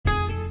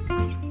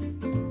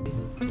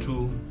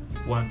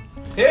One.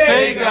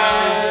 Hey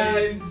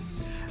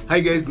guys! Hi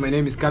guys, my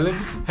name is Caleb.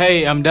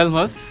 Hey, I'm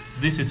Delmas.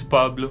 This is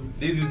Pablo.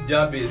 This is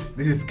Jabir.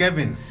 This is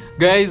Kevin.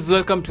 Guys,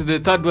 welcome to the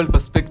Third World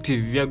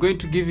Perspective. We are going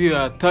to give you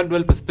a Third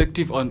World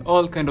Perspective on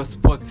all kind of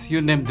sports.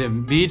 You name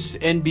them. Beach,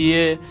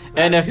 NBA,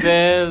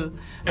 NFL,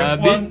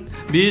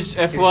 beach,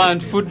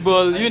 F1,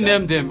 football. You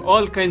name them.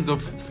 All kinds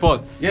of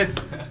sports. Yes.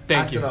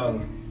 Thank you.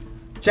 Arsenal.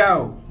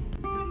 Ciao.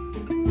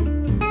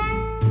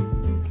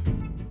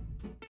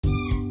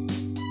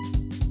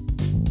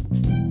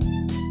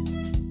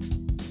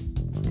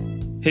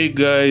 Hey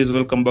guys,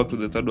 welcome back to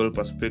the Third World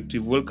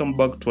Perspective. Welcome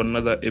back to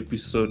another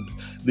episode.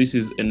 This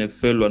is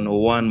NFL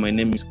 101. My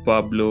name is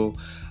Pablo.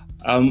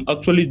 I'm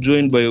actually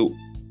joined by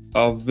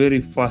our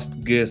very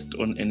first guest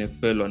on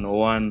NFL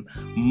 101.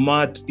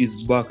 Matt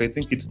is back. I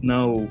think it's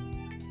now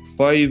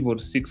 5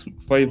 months.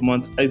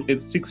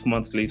 It's 6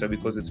 months later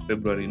because it's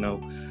February now.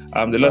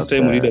 The last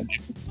time we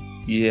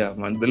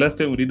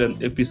did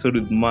an episode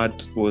with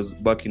Matt was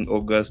back in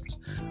August.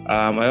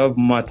 I have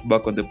Matt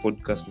back on the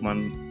podcast,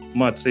 man.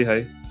 Matt, say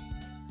hi.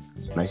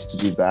 Nice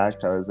to be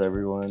back. How is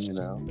everyone? It's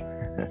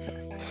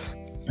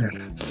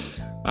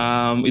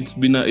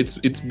been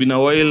a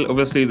while.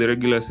 Obviously, the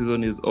regular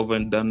season is over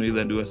and done with,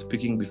 and we were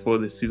speaking before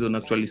the season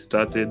actually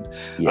started.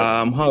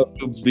 Yeah. How have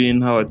you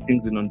been? How are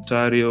things in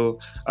Ontario?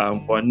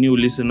 For new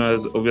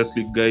listeners,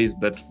 obviously, guys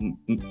that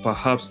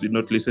perhaps did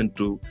not listen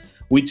to,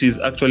 which is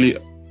actually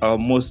our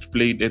most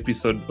played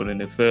episode on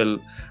NFL.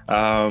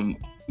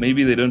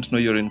 Maybe they don't know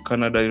you're in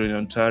Canada, you're in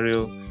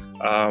Ontario.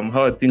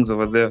 How are things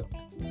over there?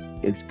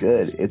 It's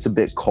good. It's a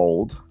bit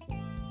cold.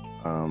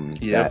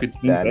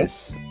 That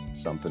is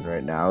something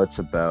right now. It's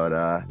about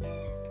I'm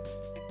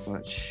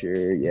not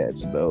sure. Yeah,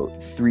 it's about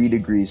 3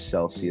 degrees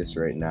Celsius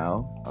right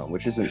now,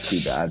 which isn't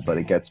too bad, but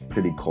it gets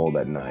pretty cold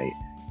at night.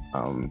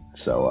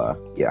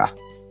 Yeah.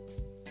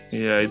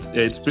 Yeah,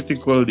 it's pretty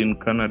cold in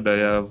Canada.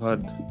 Yeah, I've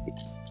heard.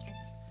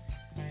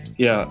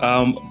 Yeah,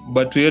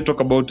 but we're here to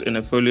talk about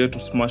NFL. We're here to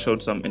smash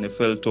out some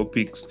NFL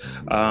topics.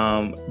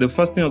 The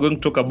first thing we're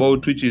going to talk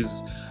about, which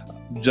is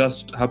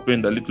just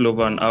happened a little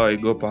over an hour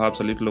ago, perhaps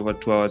a little over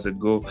 2 hours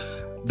ago.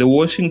 The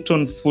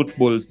Washington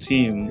football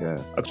team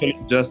actually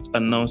just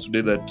announced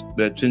today that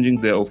they're changing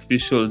their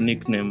official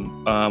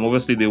nickname.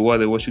 Obviously, they were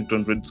the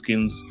Washington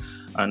Redskins,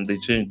 and they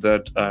changed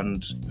that,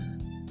 and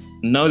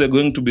now they're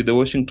going to be the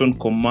Washington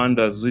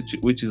Commanders,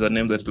 which is a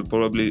name that will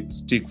probably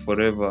stick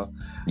forever.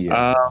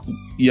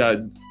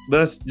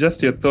 That's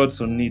just your thoughts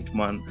on it,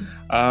 man.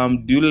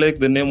 Do you like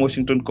the name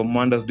Washington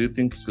Commanders? Do you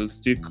think it will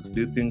stick?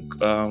 Do you think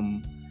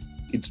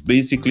it's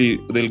basically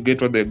they'll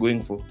get what they're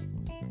going for?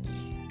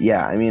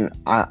 Yeah, I mean,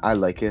 I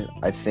like it.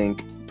 I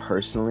think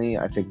personally,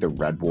 the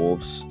Red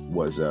Wolves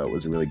was a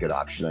really good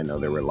option. I know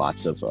there were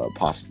lots of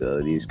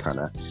possibilities kind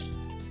of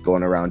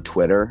going around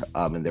Twitter,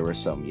 and there were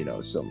some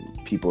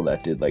people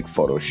that did like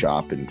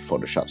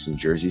Photoshop some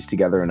jerseys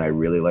together, and I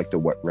really like the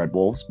Red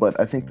Wolves, but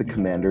I think the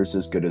Commanders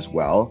is good as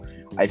well.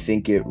 I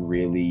think it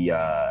really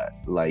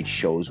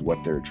shows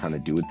what they're trying to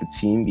do with the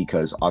team,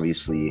 because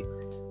obviously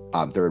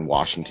they're in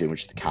Washington,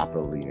 which is the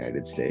capital of the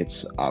United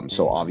States.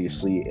 So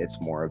obviously it's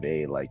more of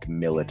a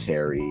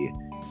military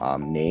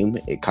name.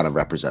 It kind of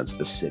represents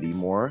the city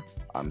more.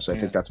 So I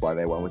think that's why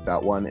they went with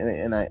that one,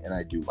 and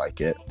I do like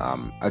it.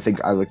 I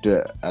think I looked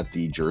at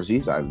the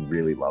jerseys. I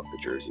really love the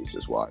jerseys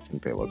as well. I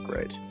think they look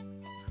great.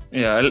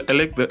 Yeah, I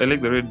like the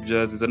red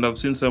jerseys, and I've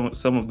seen some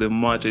of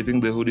them match. I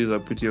think the hoodies are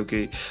pretty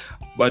okay,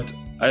 but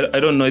I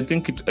don't know. I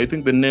think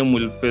the name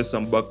will face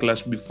some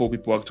backlash before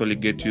people actually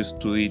get used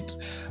to it.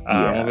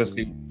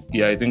 Obviously,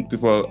 I think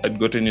people had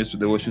gotten used to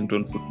the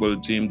Washington football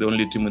team, the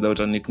only team without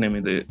a nickname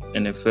in the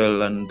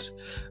NFL, and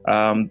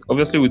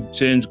obviously with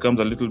change comes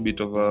a little bit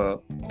of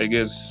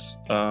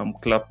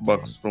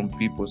clapbacks from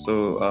people.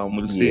 So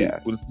we'll see.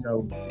 We'll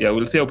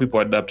see how people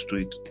adapt to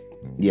it.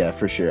 Yeah,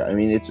 for sure. I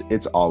mean,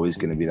 it's always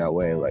going to be that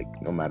way. Like,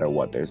 no matter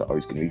what, there's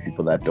always going to be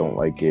people that don't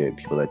like it,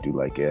 people that do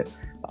like it.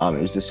 It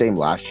was the same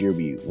last year.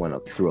 We went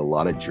through a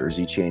lot of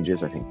jersey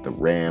changes. I think the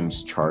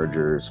Rams,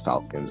 Chargers,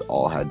 Falcons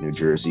all had new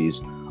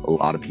jerseys. A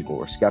lot of people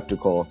were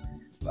skeptical.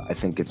 I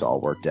think it's all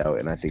worked out,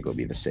 and I think it'll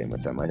be the same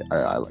with them.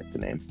 I like the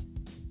name.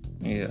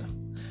 Yeah.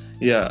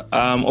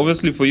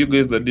 Obviously, for you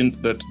guys that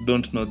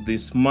don't know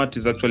this, Matt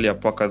is actually a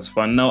Packers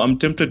fan. Now, I'm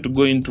tempted to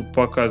go into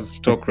Packers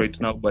talk right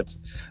now, but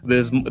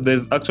there's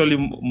actually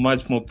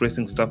much more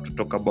pressing stuff to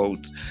talk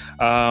about.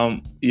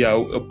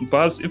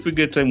 Perhaps if we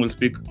get time, we'll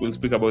speak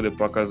about the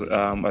Packers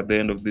at the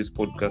end of this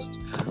podcast.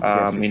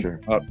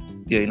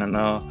 In an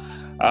hour.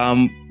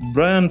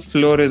 Brian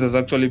Flores has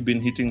actually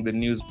been hitting the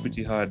news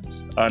pretty hard,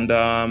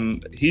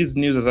 and his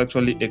news has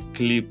actually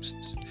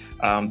eclipsed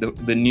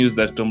the news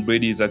that Tom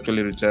Brady is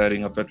actually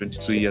retiring after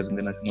 22 years in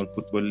the National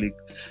Football League.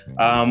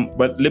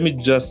 But let me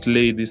just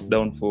lay this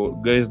down for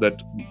guys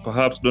that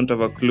perhaps don't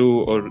have a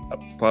clue or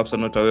perhaps are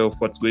not aware of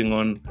what's going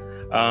on.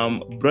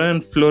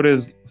 Brian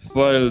Flores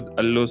filed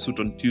a lawsuit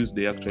on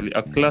Tuesday, actually,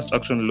 a class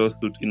action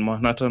lawsuit in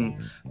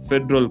Manhattan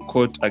Federal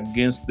Court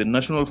against the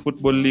National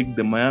Football League,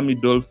 the Miami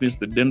Dolphins,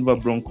 the Denver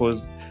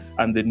Broncos,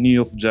 and the New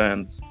York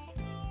Giants.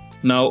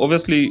 Now,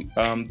 obviously,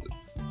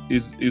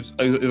 is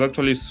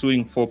actually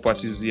suing 4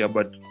 parties here,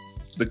 but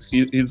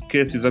his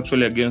case is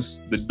actually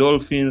against the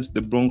Dolphins,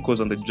 the Broncos,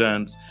 and the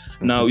Giants.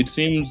 Now, it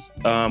seems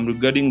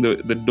regarding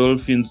the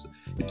Dolphins,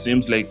 it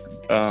seems like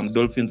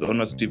Dolphins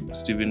owner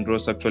Stephen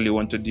Ross actually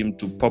wanted him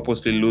to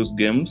purposely lose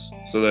games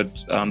so that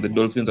the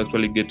Dolphins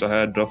actually get a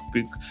higher draft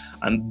pick.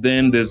 And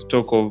then there's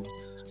talk of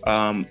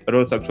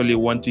Ross actually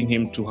wanting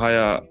him to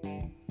hire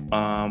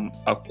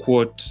a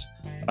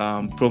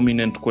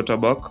prominent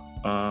quarterback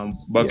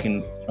back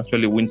in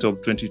actually winter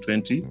of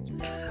 2020.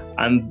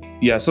 And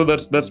yeah, so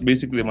that's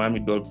basically the Miami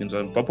Dolphins,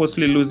 and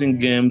purposely losing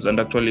games and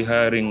actually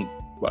hiring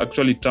a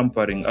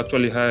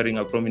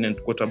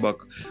prominent quarterback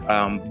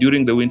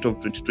during the winter of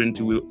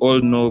 2020. We all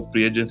know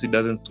free agency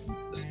doesn't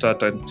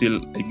start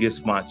until, I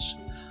guess, March,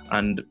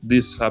 and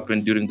this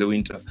happened during the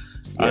winter.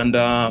 And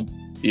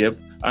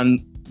and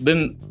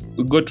then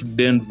we go to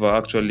Denver.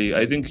 Actually,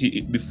 I think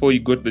before he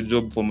got the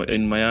job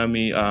in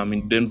Miami,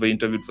 in Denver,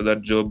 interviewed for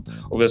that job.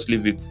 Obviously,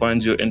 Vic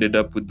Fangio ended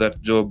up with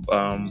that job.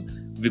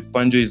 Vic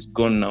Fangio is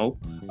gone now,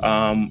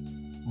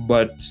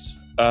 but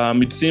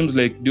it seems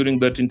like during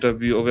that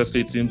interview,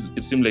 obviously it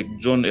seemed like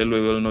John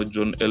Elway. Well, no,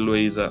 John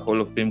Elway is a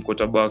Hall of Fame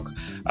quarterback.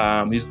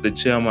 He's the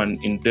chairman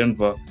in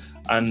Denver,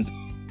 and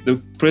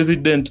the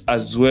president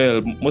as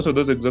well. Most of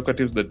those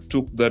executives that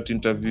took that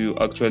interview,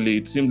 actually,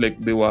 it seemed like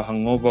they were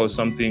hungover or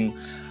something,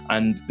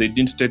 and they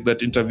didn't take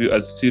that interview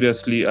as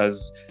seriously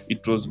as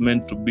it was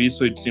meant to be.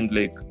 So it seemed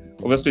like,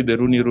 obviously, the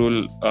Rooney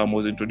Rule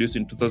was introduced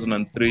in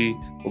 2003.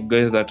 For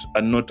guys that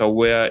are not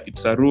aware,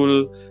 it's a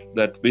rule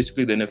that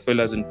basically the NFL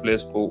has in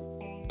place for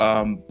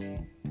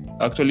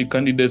actually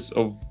candidates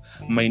of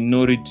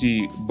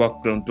minority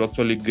background to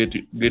actually get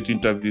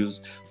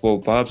interviews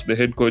for perhaps the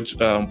head coach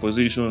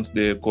positions,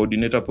 the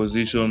coordinator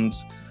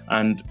positions,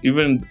 and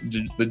even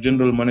the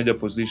general manager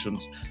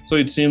positions. So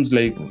it seems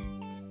like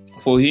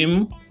for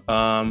him,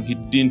 he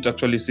didn't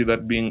actually see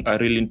that being a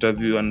real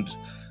interview, and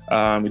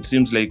it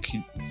seems like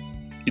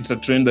it's a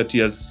trend that he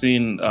has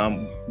seen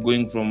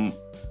going from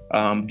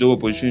job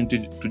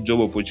opportunity to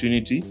job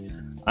opportunity,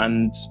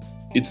 and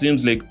it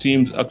seems like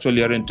teams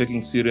actually aren't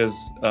taking seriously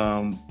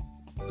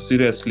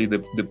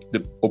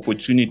the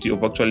opportunity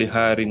of actually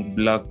hiring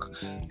black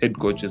head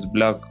coaches,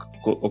 black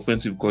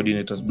offensive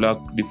coordinators, black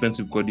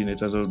defensive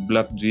coordinators, or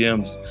black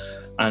GMs.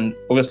 And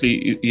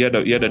obviously he had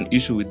an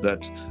issue with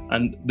that.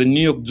 And the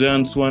New York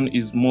Giants one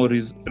is more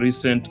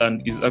recent,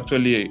 and is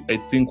actually, I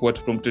think,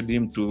 what prompted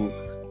him to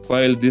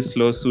file this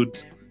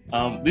lawsuit.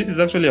 This is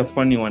actually a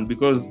funny one,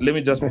 because let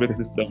me just break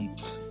this down.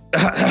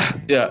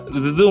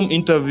 The Zoom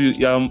interview.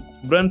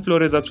 Brian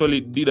Flores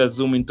actually did a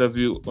Zoom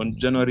interview on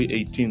January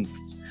 18th.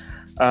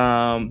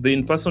 The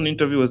in-person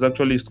interview was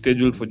actually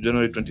scheduled for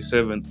January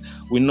 27th.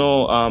 We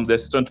know the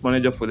assistant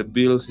manager for the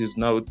Bills, he's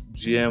now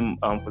GM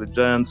for the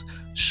Giants.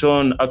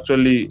 Sean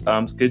actually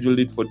scheduled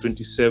it for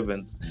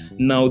 27th.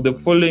 Now, the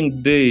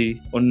following day,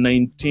 on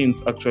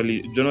 19th,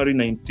 actually, January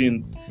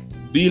 19th,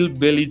 Bill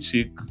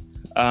Belichick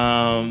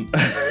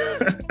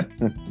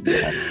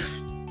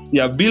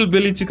Bill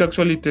Belichick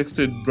actually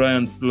texted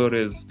Brian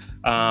Flores,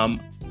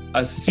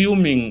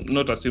 presuming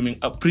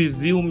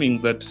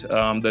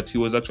that he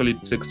was actually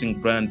texting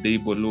Brian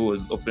Daboll, who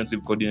was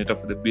offensive coordinator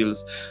for the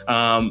Bills,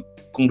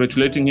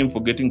 congratulating him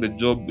for getting the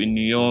job in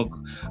New York,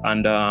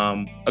 and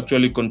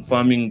actually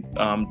confirming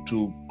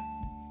to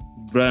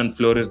Brian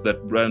Flores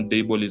that Brian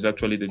Daboll is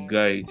actually the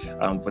guy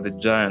for the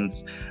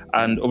Giants.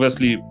 And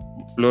obviously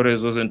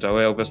Flores wasn't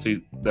aware.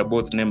 Obviously they're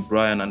both named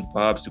Brian, and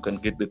perhaps you can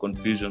get the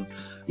confusion.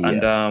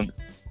 It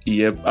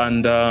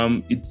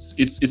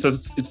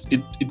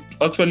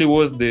actually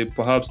was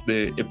perhaps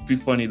the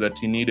epiphany that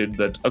he needed,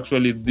 that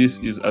actually this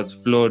is as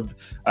flawed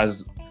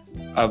as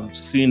I've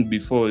seen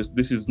before.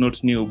 This is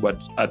not new, but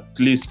at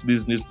least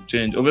this needs to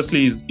change.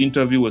 Obviously his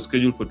interview was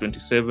scheduled for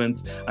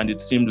 27th, and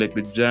it seemed like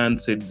the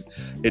Giants had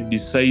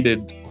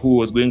decided who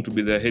was going to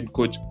be their head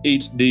coach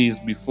 8 days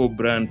before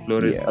Brian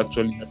Flores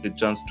actually had the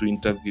chance to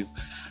interview.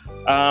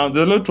 There's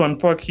a lot to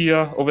unpack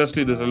here.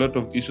 Obviously, there's a lot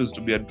of issues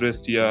to be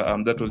addressed here.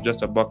 That was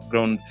just a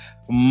background.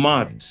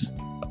 Matt,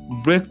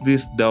 break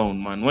this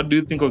down, man. What do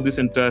you think of this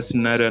entire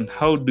scenario, and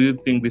how do you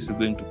think this is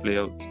going to play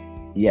out?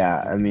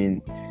 Yeah, I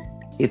mean,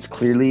 it's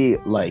clearly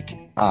like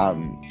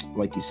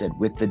you said,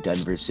 with the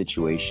Denver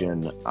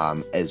situation,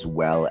 as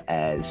well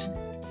as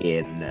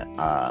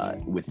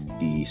with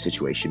the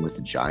situation with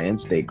the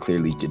Giants, they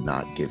clearly did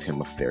not give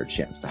him a fair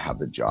chance to have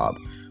the job.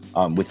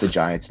 With the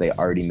Giants, they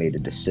already made a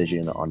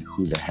decision on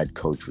who the head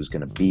coach was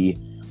going to be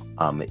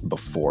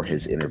before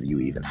his interview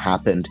even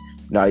happened.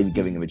 Not even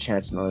giving him a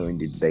chance. Not only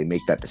did they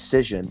make that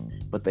decision,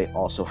 but they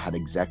also had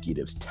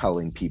executives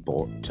telling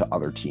people to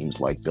other teams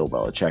like Bill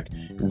Belichick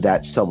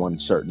that someone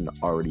certain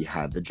already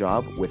had the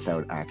job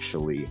without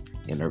actually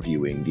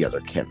interviewing the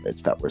other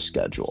candidates that were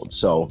scheduled.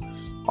 So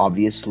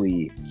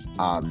obviously,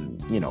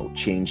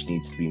 change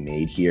needs to be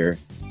made here.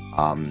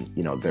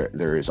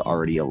 There is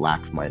already a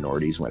lack of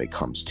minorities when it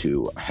comes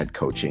to head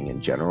coaching in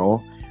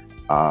general,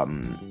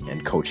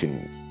 and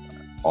coaching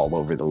all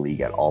over the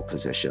league at all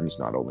positions,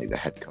 not only the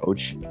head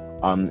coach.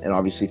 And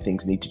obviously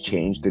things need to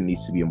change. There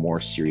needs to be a more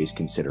serious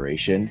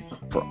consideration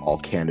for all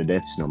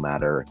candidates, no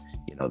matter,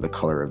 the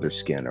color of their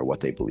skin or what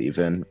they believe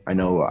in. I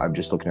know I'm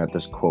just looking at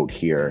this quote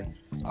here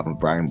of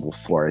Brian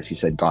Flores. He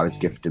said, "God has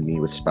gifted me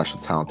with special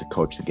talent to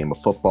coach the game of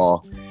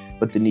football,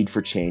 but the need for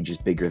change is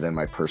bigger than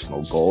my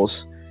personal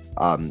goals."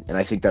 And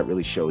I think that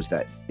really shows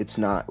that it's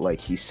not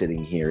like he's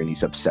sitting here and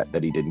he's upset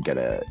that he didn't get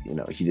a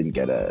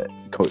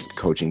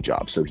coaching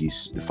job, so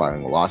he's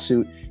filing a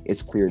lawsuit.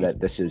 It's clear that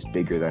this is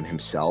bigger than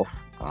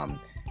himself.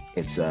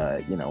 It's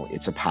a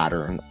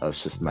pattern of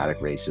systematic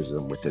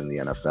racism within the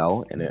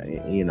NFL, and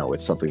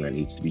it's something that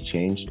needs to be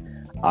changed.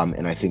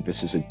 And I think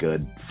this is a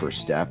good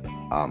first step.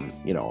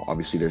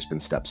 Obviously there's been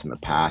steps in the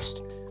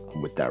past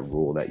with that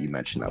rule that you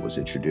mentioned that was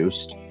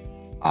introduced.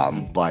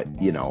 But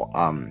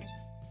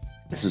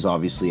this is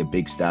obviously a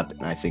big step,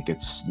 and I think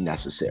it's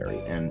necessary.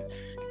 And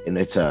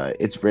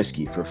it's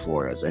risky for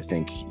Flores. I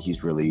think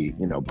he's really,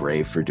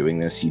 brave for doing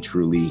this. He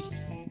truly,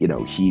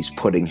 he's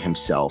putting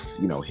himself,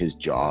 his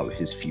job,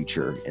 his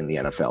future in the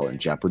NFL in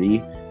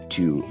jeopardy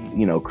to,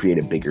 create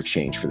a bigger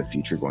change for the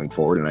future going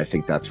forward. And I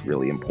think that's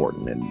really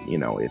important. And,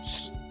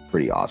 it's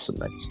pretty awesome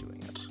that he's doing it.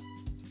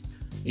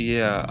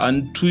 Yeah,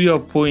 and to your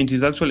point,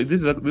 this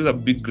is a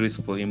big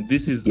risk for him.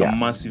 This is a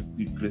massive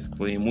big risk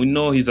for him. We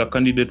know he's a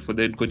candidate for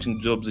the head coaching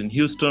jobs in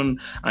Houston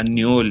and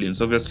New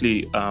Orleans.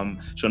 Obviously,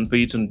 Sean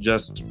Payton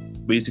just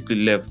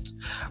basically left,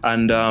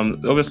 and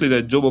obviously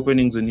the job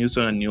openings in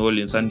Houston and New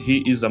Orleans, and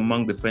he is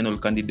among the final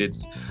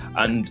candidates.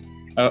 And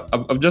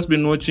I've just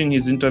been watching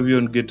his interview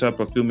on Get Up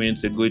a few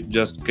minutes ago. It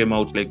just came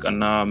out like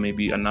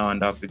maybe an hour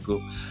and a half ago.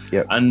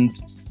 Yep. And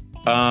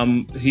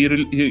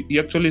he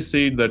actually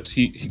said that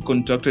he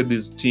contacted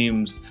these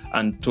teams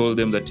and told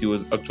them that he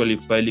was actually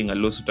filing a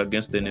lawsuit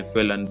against the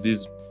NFL and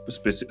these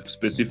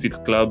specific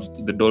clubs,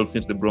 the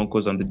Dolphins, the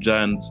Broncos, and the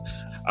Giants.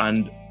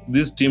 And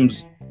these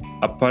teams,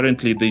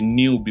 apparently they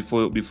knew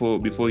before he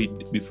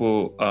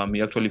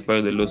actually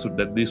filed the lawsuit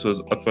that this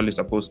was actually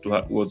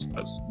was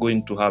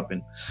going to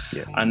happen.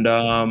 Yeah. And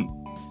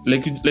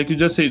like you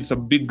just said, it's a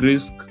big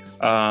risk.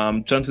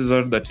 Chances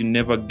are that he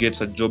never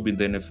gets a job in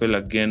the NFL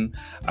again,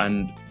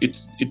 and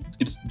it's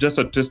just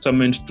a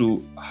testament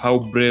to how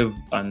brave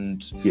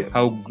and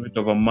how great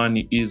of a man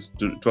he is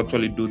to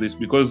actually do this,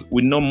 because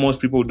we know most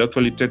people would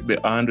actually take the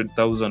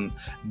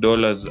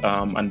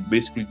 $100,000 and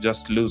basically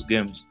just lose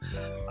games,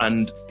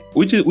 and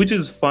which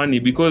is funny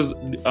because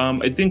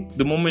I think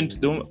the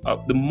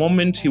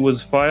moment he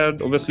was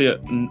fired, obviously a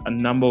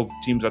number of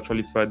teams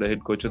actually fired the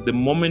head coaches. The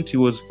moment he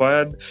was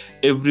fired,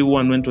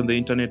 everyone went on the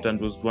internet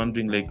and was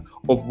wondering, like,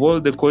 of all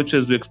the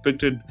coaches we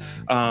expected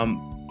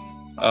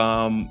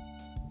the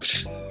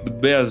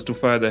Bears to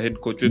fire the head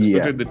coach. We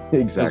expected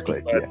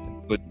exactly.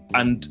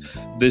 And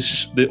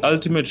the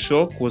ultimate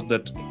shock was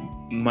that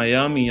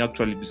Miami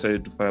actually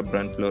decided to fire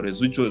Brian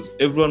Flores, which was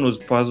everyone was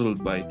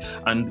puzzled by,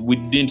 and we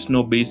didn't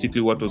know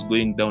basically what was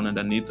going down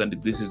underneath, and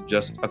this is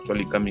just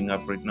actually coming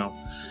up right now.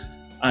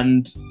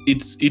 And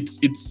it's not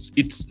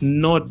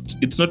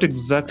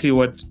exactly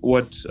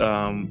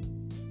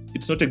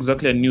it's not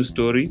exactly a new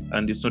story,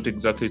 and it's not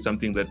exactly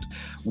something that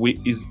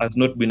has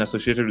not been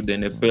associated with the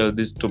NFL,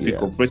 this topic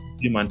of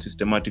racism and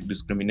systematic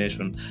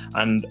discrimination.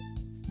 And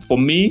for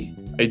me,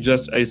 I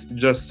just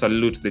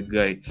salute the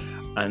guy.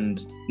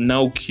 And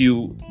now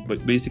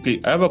but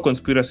basically I have a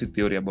conspiracy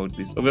theory about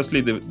this.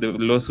 Obviously the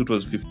lawsuit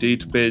was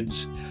 58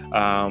 page.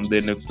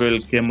 The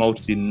NFL came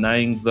out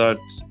denying that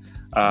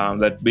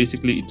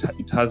basically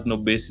it has no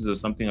basis or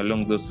something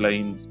along those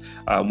lines,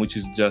 which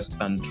is just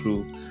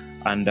untrue.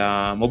 And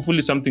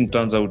hopefully something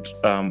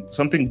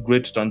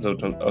great turns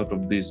out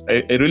of this.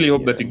 I really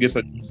hope that he gets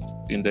a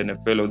job in the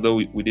NFL, although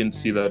we didn't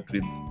see that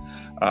with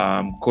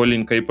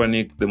Colin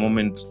Kaepernick. The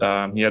moment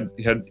he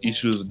had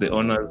issues with the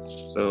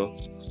owners, so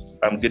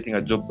I'm getting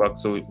a job back.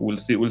 So we'll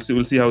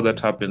see how that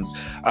happens.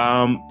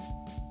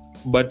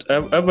 But I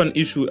have an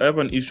issue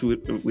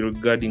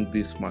regarding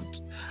this,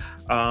 Matt.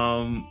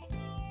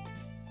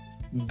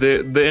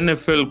 The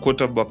NFL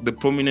quarterback, the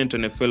prominent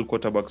NFL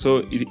quarterback.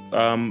 So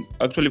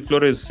actually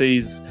Flores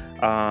says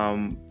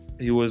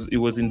he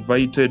was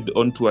invited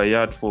onto a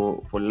yacht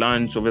for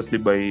lunch, obviously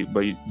by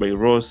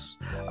Ross,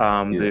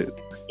 the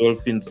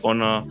Dolphins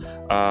owner,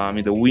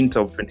 in the winter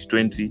of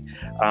 2020.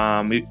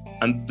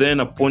 And then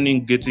upon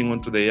getting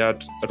onto the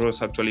yacht,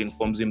 Ross actually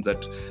informs him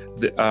that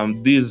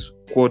this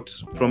quote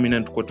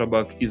prominent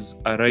quarterback is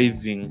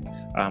arriving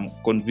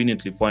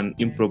conveniently for an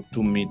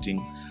impromptu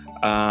meeting.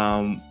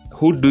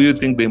 Who do you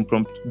think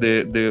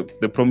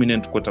the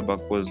prominent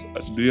quarterback was?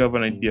 Do you have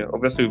an idea?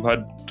 Obviously, we've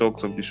had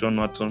talks of Deshaun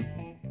Watson.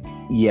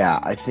 Yeah,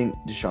 I think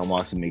Deshaun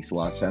Watson makes a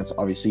lot of sense.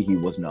 Obviously, he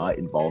was not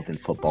involved in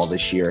football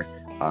this year.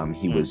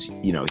 He was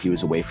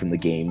away from the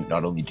game.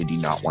 Not only did he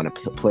not want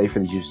to play for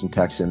the Houston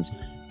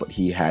Texans, but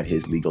he had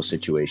his legal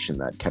situation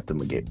that kept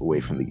him away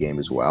from the game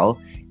as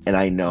well. And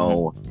I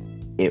know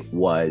it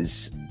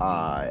was,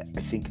 I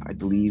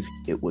believe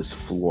it was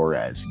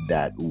Flores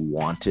that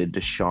wanted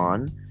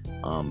Deshaun,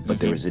 but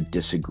there was a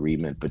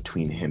disagreement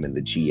between him and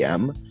the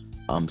GM.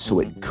 So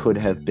it could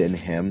have been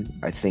him.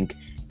 I think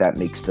that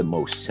makes the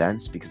most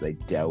sense because I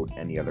doubt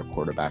any other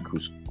quarterback who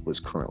was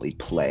currently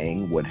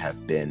playing would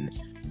have been,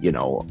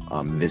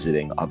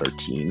 visiting other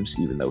teams,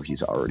 even though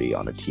he's already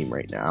on a team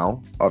right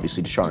now.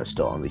 Obviously, Deshaun is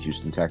still on the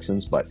Houston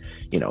Texans, but,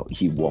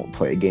 he won't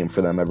play a game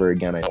for them ever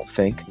again, I don't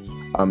think.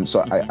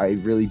 So I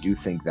really do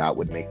think that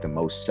would make the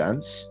most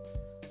sense,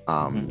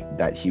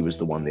 that he was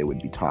the one they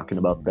would be talking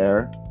about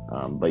there.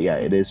 But yeah,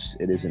 it is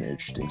an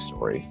interesting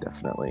story.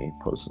 Definitely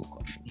pose some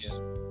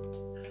questions.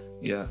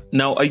 Yeah.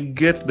 Now I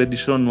get the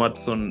Deshaun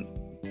Watson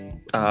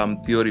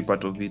theory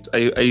part of it.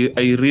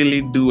 I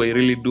really do. I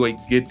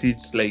get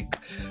it. Like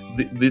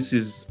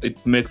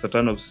it makes a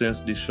ton of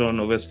sense. Deshaun,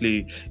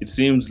 obviously, it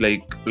seems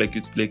like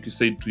you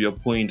said, to your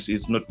point,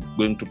 he's not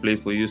going to play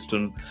for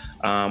Houston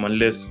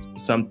unless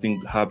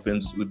something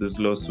happens with this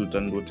lawsuit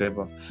and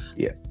whatever.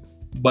 Yeah.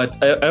 But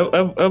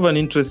I have an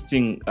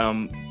interesting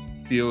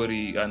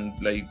theory, and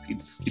like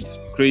it's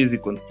crazy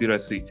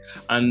conspiracy,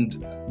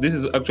 and this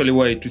is actually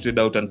why I tweeted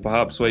out, and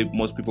perhaps why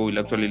most people will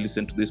actually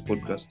listen to this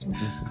podcast.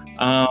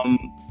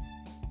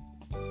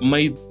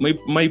 My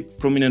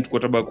prominent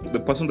quarterback, the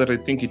person that I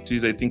think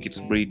it's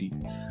Brady,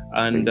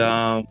 and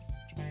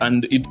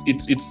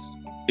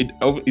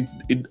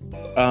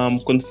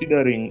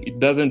considering it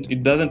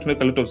doesn't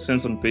make a lot of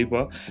sense on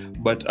paper,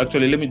 but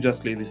actually let me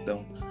just lay this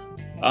down.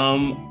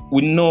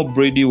 We know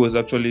Brady was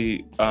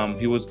actually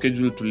he was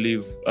scheduled to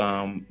leave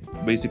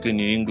basically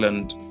New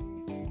England.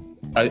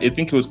 I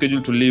think he was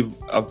scheduled to leave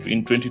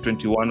in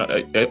 2021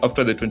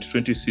 after the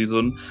 2020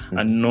 season,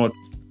 and not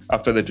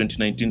after the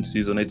 2019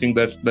 season. I think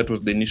that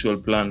was the initial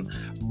plan,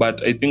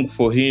 but I think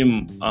for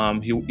him,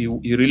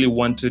 he really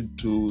wanted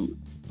to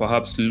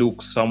perhaps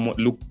look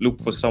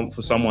for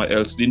somewhere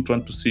else. Didn't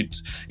want to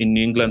sit in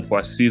New England for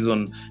a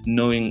season,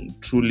 knowing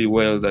truly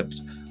well that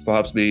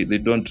perhaps they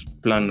don't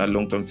plan a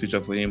long-term future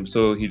for him.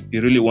 So he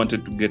really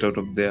wanted to get out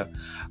of there,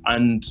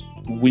 and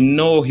we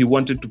know he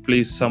wanted to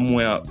play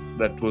somewhere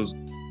that was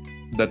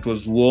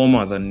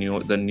warmer than New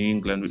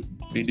England.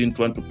 He didn't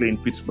want to play in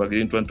Pittsburgh. He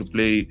didn't want to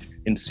play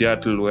in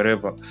Seattle,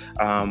 wherever.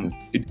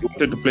 He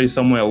wanted to play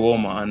somewhere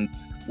warmer, and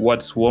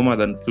what's warmer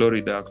than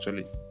Florida,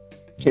 actually?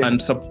 Yeah.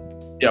 And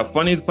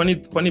funny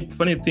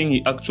thing,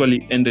 he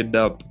actually ended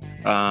up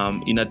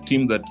in a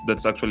team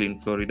that's actually in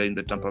Florida, in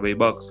the Tampa Bay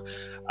Bucks.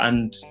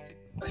 And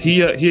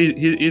here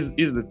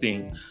is the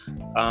thing.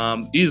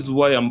 Is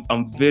why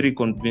I'm very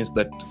convinced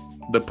that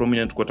the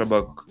prominent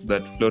quarterback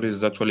that Flores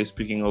is actually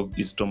speaking of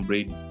is Tom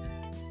Brady.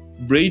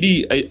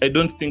 I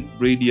don't think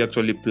Brady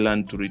actually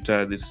planned to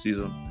retire this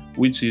season,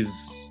 which is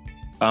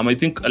I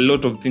think a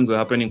lot of things are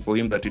happening for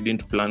him that he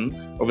didn't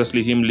plan.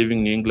 Obviously, him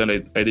leaving New England,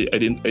 I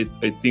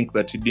think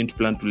that he didn't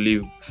plan to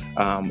leave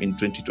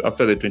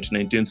after the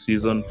 2019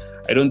 season.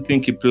 I don't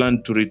think he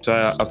planned to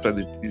retire after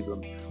this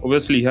season.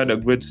 Obviously, he had a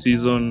great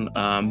season.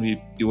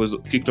 He was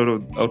kicked out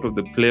of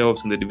the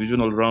playoffs in the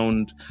divisional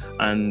round,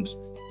 and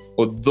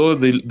although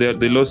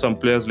they lost some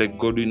players like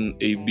Godwin,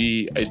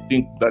 AB, I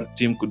think that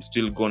team could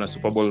still go on a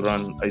Super Bowl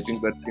run. I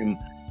think that team,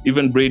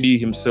 even Brady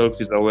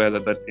himself is aware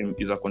that team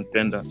is a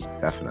contender.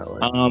 Definitely.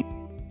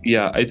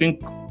 I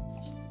think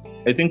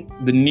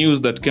the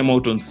news that came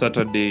out on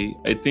Saturday,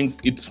 I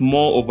think it's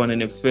more of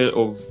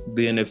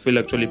the NFL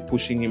actually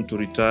pushing him to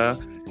retire,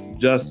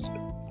 just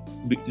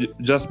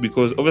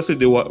because obviously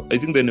I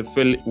think the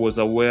NFL was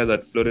aware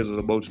that Flores was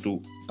about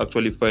to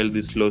actually file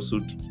this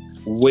lawsuit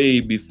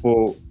days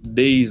before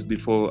this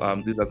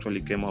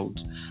actually came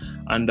out.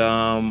 And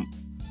I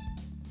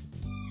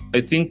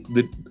think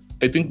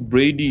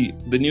Brady,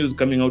 the news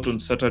coming out on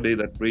Saturday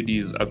that Brady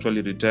is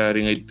actually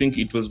retiring, I think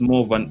it was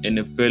more of an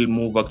NFL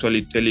move,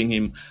 actually telling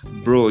him,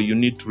 bro, you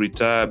need to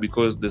retire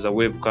because there's a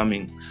wave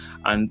coming.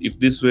 And if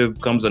this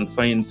wave comes and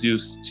finds you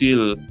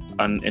still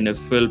an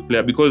NFL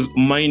player, because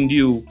mind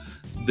you,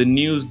 the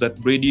news that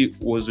Brady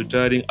was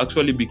retiring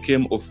actually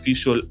became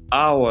official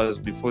hours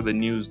before the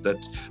news that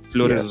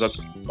Flores was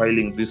actually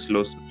filing this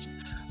lawsuit,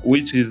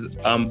 which is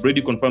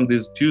Brady confirmed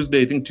this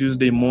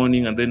Tuesday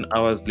morning, and then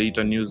hours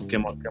later news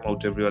came out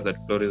everywhere that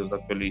Flores was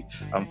actually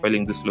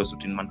filing this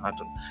lawsuit in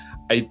Manhattan.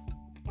 I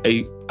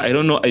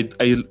don't know.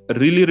 I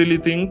really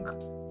think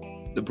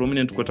the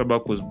prominent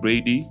quarterback was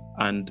Brady,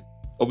 and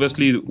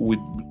obviously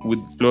with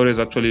Flores,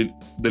 actually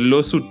the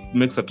lawsuit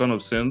makes a ton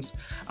of sense.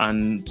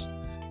 And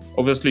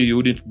obviously you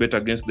wouldn't bet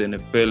against the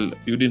NFL.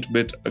 You wouldn't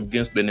bet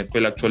against the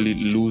NFL actually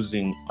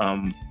losing.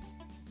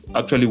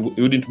 Actually, you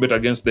wouldn't bet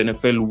against the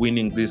NFL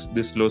winning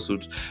this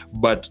lawsuit,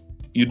 but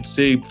you'd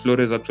say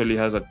Flores actually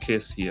has a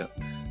case here.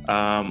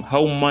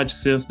 How much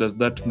sense does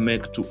that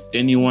make to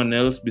anyone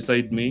else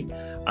beside me?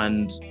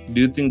 And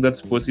do you think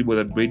that's possible,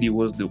 that Brady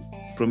was the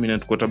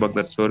prominent quarterback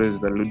that Flores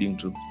is alluding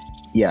to?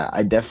 Yeah,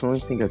 I definitely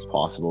think it's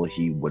possible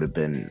he would have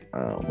been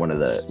one of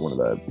the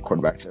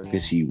quarterbacks,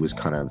 because he was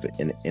kind of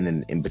in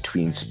an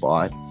in-between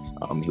spot.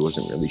 He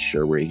wasn't really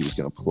sure where he was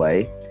going to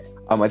play.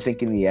 I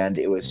think in the end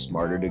it was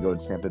smarter to go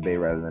to Tampa Bay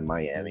rather than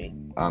Miami,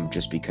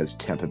 just because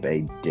Tampa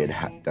Bay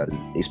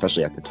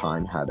especially at the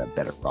time, had a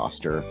better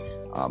roster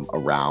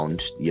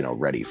around,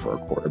 ready for a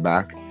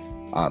quarterback.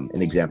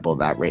 An example of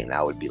that right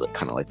now would be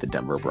kind of like the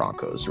Denver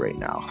Broncos right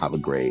now. Have a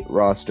great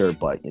roster,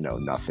 but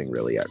nothing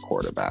really at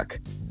quarterback.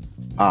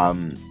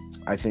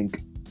 I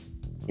think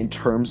in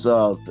terms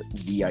of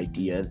the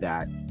idea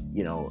that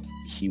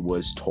he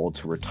was told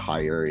to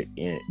retire,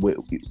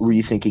 were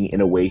you thinking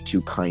in a way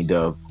to kind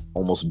of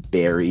almost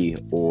bury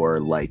or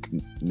like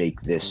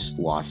make this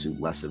lawsuit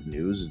less of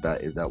news? Is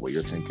that what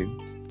you're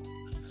thinking?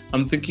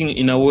 I'm thinking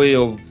in a way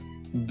of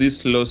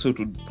this lawsuit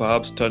would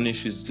perhaps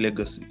tarnish his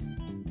legacy.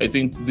 I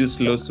think this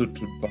lawsuit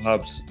would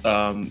perhaps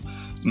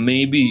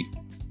maybe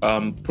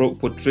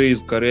portray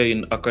his career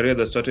in a career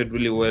that started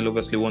really well.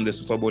 Obviously won the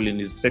Super Bowl in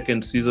his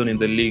second season in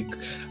the league,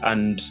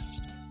 and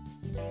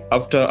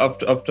after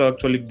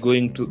actually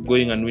going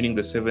and winning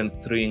the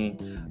 7th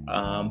ring,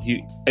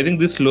 I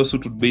think this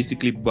lawsuit would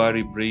basically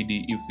bury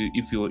Brady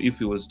if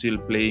he was still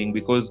playing,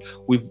 because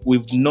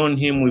we've known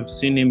him, we've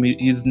seen him.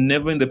 He's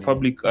never in the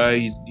public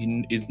eye.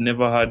 He's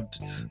never had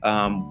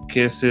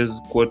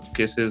court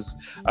cases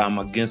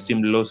against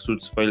him,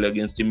 lawsuits filed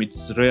against him.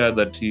 It's rare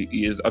that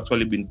he has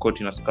actually been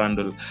caught in a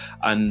scandal,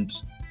 and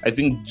I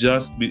think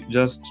just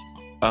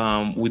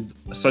with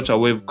such a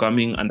wave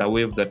coming, and a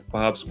wave that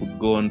perhaps could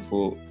go on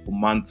for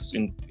months,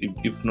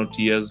 if not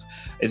years,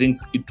 I think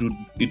it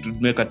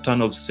would make a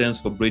ton of sense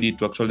for Brady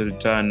to actually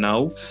retire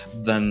now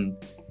than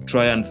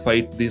try and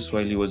fight this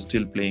while he was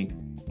still playing.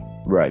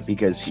 Right,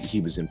 because he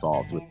was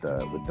involved with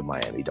the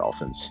Miami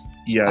Dolphins.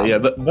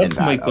 That's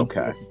my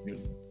okay.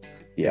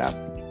 Yeah,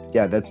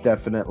 that's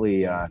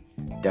definitely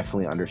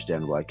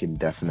understandable. I can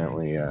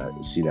definitely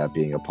see that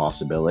being a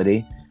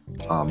possibility.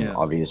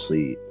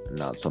 Obviously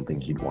not something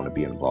he'd want to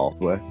be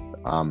involved with.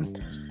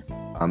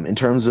 In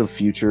terms of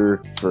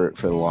future for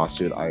the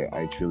lawsuit,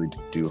 I truly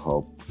do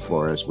hope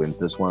Flores wins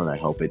this one, and I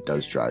hope it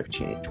does drive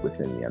change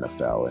within the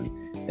NFL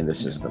and in the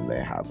system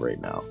they have right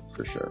now,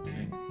 for sure.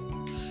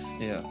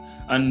 Yeah.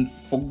 And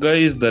for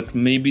guys that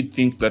maybe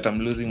think that I'm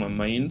losing my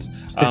mind,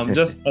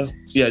 just ask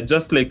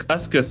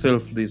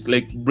yourself this: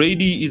 like,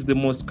 Brady is the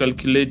most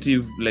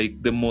calculative, like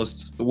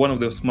one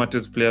of the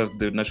smartest players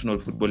the National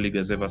Football League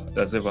has ever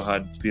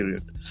had.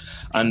 Period.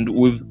 And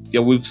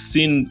we've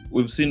seen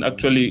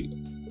actually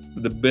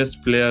the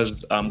best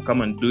players come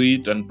and do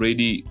it, and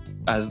Brady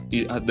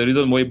the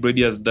reason why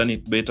Brady has done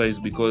it better is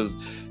because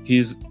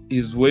his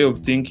way of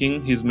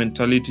thinking, his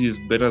mentality is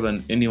better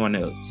than anyone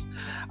else.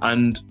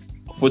 And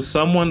for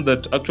someone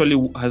that actually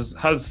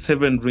has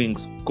 7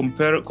 rings,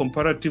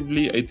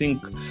 comparatively, I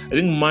think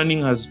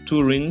Manning has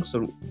 2 rings,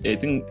 or I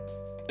think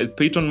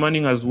Peyton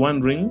Manning has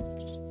 1 ring.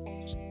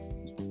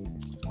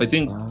 I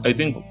think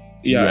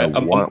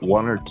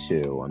one or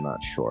 2. I'm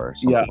not sure.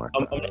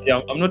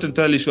 I'm not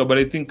entirely sure, but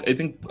I think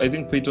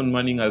Peyton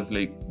Manning has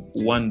like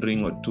 1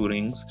 ring or 2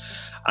 rings,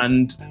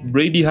 and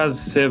Brady has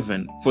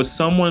 7. For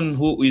someone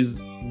who is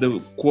the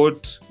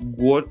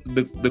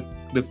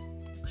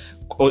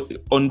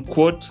on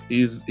quote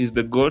is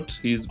the GOAT.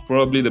 He's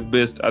probably the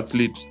best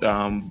athlete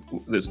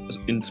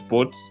in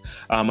sports.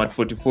 At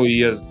 44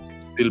 years,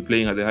 still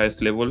playing at the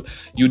highest level.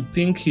 You'd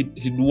think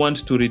he'd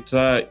want to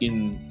retire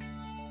in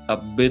a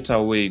better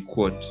way,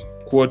 quote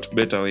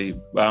better way.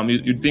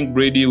 You'd think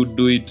Brady would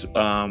do it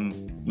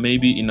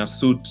maybe in a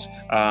suit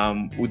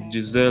with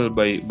Giselle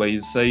by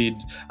his side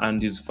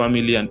and his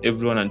family and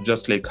everyone, and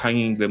just like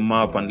hanging them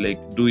up and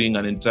like doing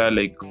an entire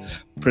like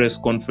press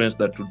conference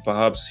that would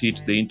perhaps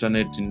hit the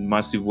internet in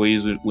massive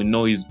ways. We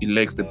know he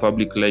likes the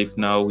public life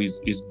now.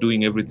 He's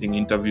doing everything: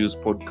 interviews,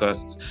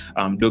 podcasts,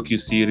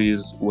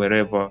 docu-series,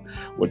 whatever.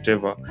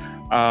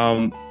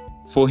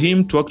 For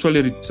him to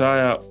actually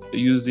retire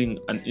using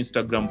an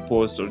Instagram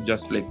post or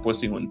just like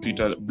posting on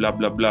Twitter, blah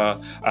blah blah,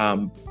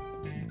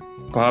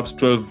 perhaps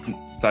 12,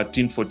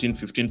 13, 14,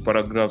 15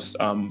 paragraphs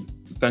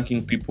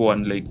thanking people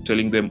and like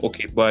telling them,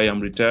 okay, bye,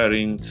 I'm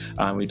retiring,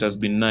 it has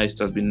been nice.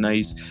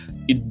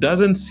 It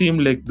doesn't seem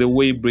like the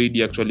way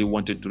Brady actually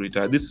wanted to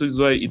retire. This is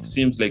why it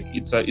seems like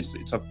it's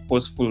a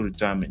forceful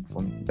retirement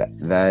for me.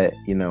 That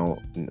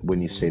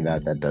when you say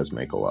that does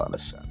make a lot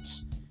of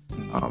sense.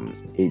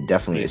 It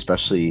definitely,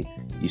 especially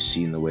you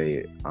see in the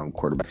way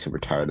quarterbacks have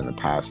retired in the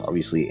past.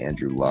 Obviously,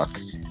 Andrew Luck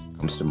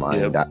comes to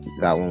mind. Yep.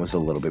 That one was a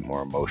little bit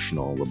more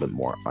emotional, a little bit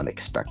more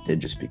unexpected,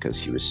 just because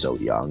he was so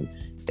young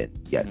and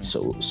yet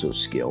so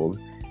skilled.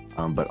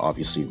 But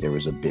obviously, there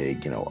was a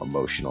big,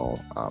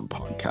 emotional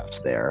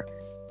podcast there.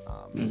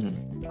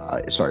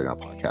 Sorry, not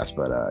podcast,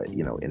 but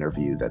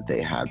interview that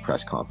they had,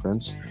 press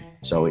conference.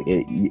 So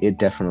it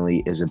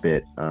definitely is a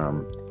bit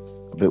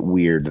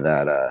weird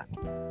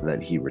that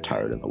he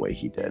retired in the way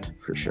he did,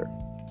 for sure.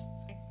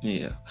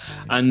 Yeah,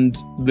 and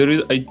there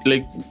is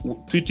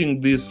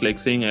tweeting this, like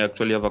saying I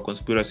actually have a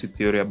conspiracy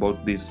theory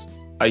about this.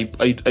 I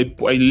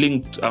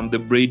linked the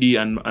Brady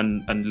and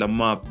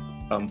Lamar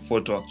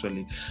photo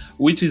actually,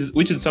 which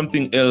is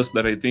something else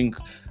that I think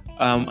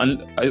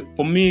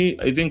for me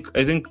I think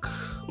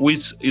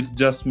which is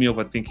just me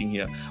overthinking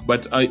here,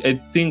 but I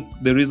think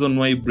the reason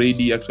why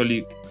Brady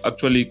actually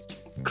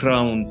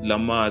crowned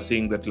Lamar,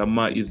 saying that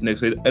Lamar is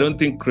next. I don't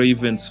think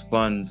Ravens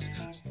fans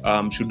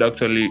should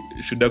actually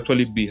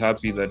be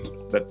happy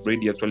that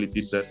Brady actually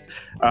did that.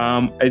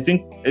 I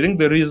think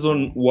the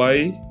reason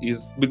why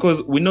is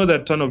because we know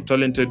that ton of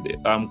talented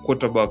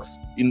quarterbacks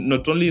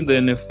not only in the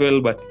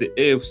NFL but the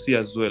AFC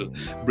as well.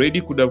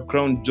 Brady could have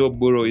crowned Joe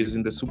Burrow is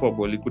in the Super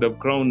Bowl. He could have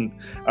crowned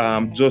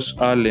Josh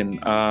Allen,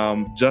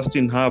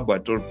 Justin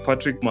Herbert, or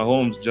Patrick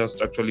Mahomes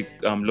just actually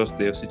lost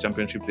the AFC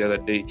Championship the other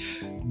day.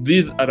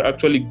 These are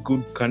actually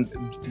good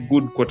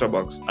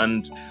quarterbacks,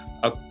 and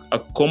a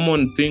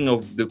common thing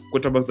of the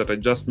quarterbacks that I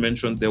just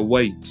mentioned, they're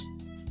white,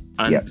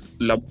 and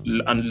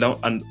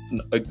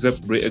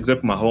except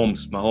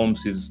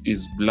Mahomes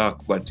is black,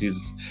 but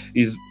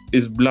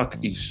is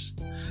blackish.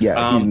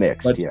 Yeah, he's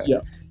mixed.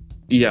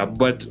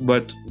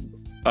 But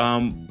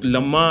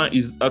Lamar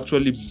is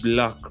actually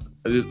black.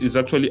 Is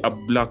actually a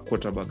black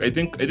quarterback. I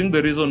think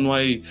the reason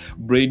why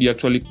Brady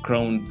actually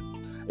crowned,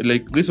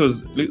 like this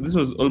was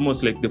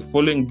almost like the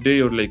following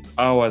day or like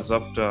hours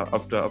after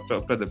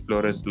the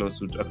Flores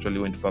lawsuit actually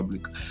went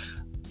public.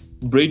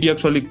 Brady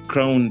actually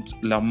crowned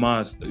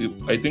Lamar.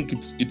 I think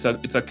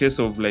it's a case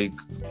of like,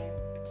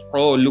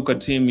 oh, look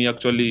at him, he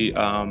actually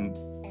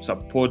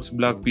supports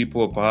black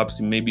people, or perhaps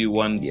he maybe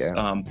wants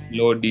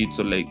audits,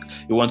 or like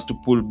he wants to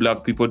pull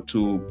black people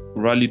to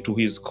rally to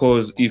his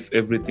cause if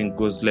everything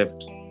goes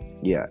left.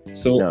 Yeah.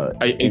 So no,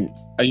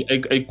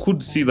 I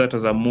could see that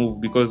as a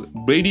move, because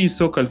Brady is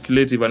so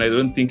calculative, and I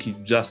don't think he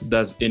just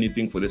does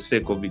anything for the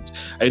sake of it.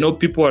 I know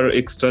people are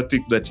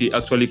ecstatic that he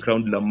actually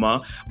crowned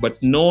Lamar, but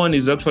no one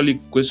is actually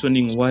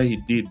questioning why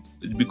he did,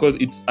 because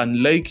it's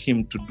unlike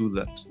him to do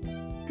that.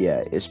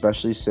 Yeah,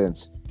 especially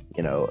since,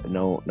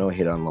 no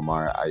hit on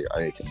Lamar.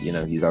 I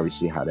he's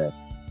obviously had a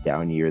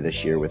down year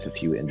this year with a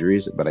few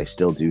injuries, but I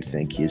still do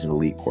think he's an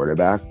elite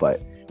quarterback. But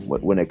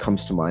when it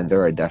comes to mind,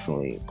 there are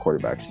definitely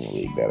quarterbacks in the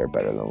league that are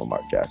better than Lamar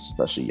Jackson,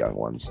 especially young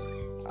ones.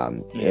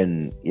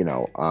 In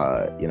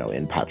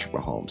Patrick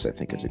Mahomes, I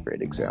think is a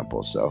great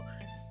example. So,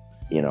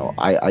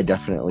 I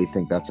definitely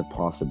think that's a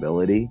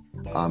possibility.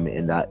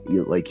 In that,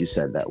 like you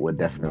said, that would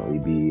definitely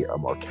be a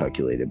more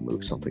calculated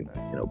move, something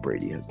that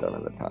Brady has done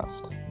in the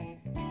past.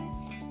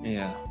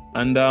 Yeah.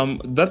 And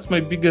that's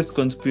my biggest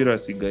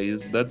conspiracy,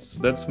 guys.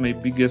 That's my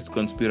biggest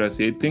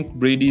conspiracy. I think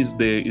Brady is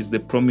the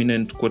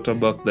prominent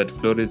quarterback that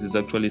Flores is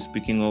actually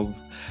speaking of.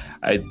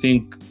 I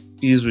think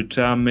his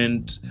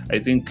retirement, I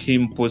think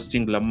him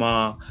posting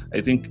Lamar, I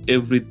think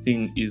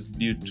everything is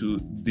due to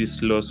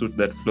this lawsuit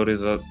that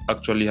Flores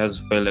actually has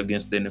filed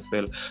against the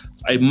NFL.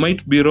 I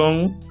might be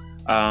wrong,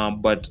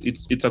 but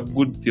it's a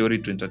good theory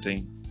to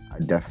entertain. I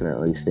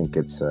definitely think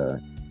it's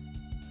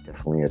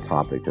definitely a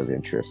topic of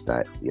interest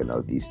that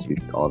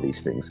all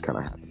these things kind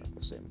of happen at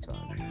the same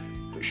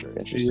time. For sure,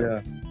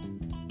 interesting.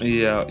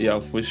 Yeah,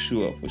 for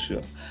sure.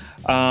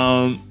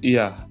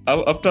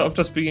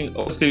 After speaking,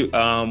 obviously,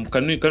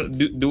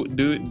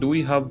 do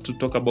we have to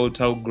talk about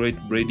how great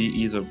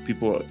Brady is, or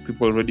people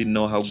already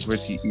know how great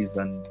he is,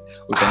 and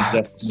we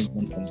can just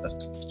move on from that?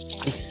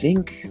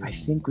 I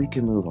think we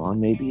can move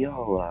on. Maybe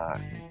I'll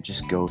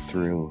just go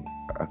through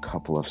a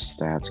couple of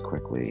stats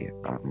quickly.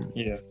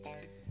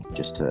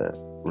 Just to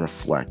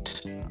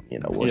reflect,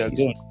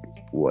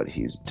 what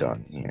he's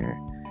done here.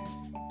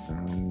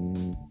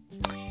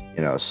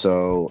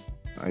 So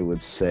I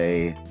would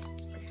say,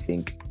 I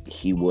think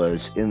he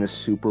was in the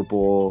Super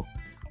Bowl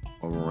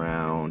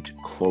around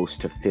close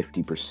to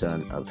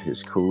 50% of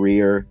his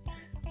career.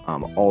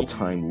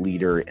 All-time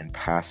leader in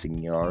passing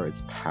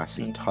yards,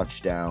 passing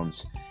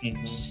touchdowns,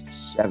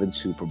 7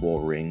 Super Bowl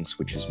rings,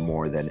 which is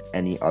more than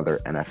any other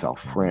NFL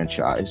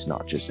franchise,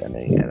 not just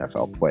any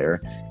NFL player,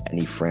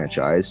 any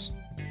franchise.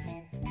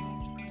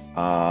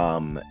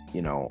 All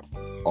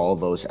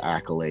those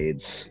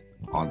accolades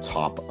on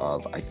top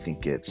of, I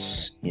think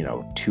it's, 2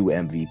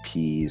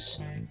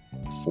 MVPs,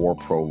 4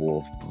 Pro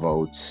Bowl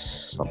votes,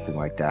 something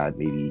like that,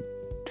 maybe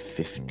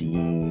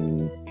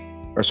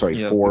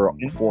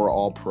 4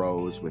 All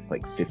Pros with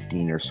like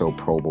 15 or so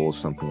Pro Bowls,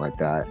 something like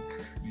that.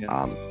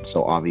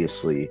 So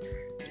obviously,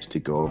 just to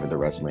go over the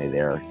resume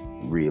there,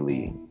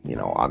 really,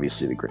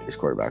 obviously the greatest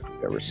quarterback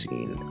we've ever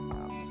seen.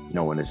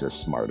 No one is as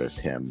smart as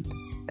him,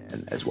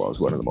 and as well as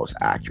one of the most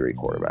accurate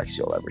quarterbacks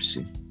you'll ever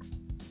see.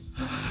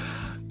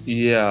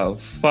 Yeah,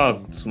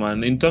 facts,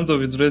 man. In terms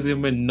of his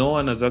resume, no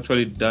one has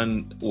actually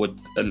done what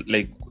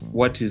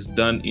he's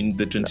done in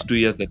the 22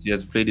 years that he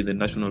has played in the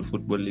National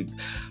Football League.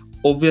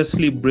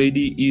 Obviously,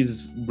 Brady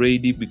is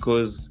Brady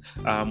because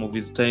of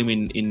his time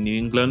in New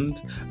England,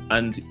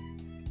 and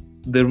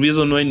the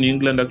reason why New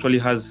England actually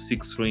has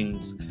 6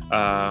 rings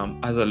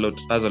has a lot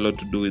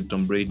to do with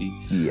Tom Brady.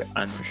 Yeah,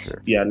 and for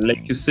sure. Yeah,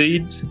 like you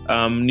said,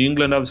 New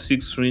England have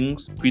 6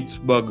 rings,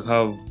 Pittsburgh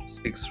have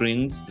 6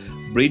 rings,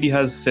 Brady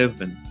has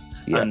 7.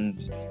 Yeah. And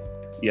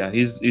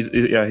he's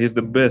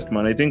the best,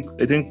 man. I think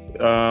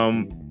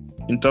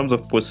in terms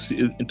of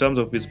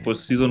his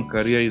postseason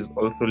career, is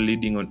also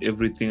leading on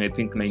everything. I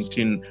think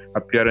 19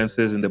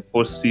 appearances in the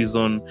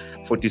postseason,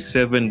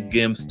 47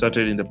 games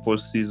started in the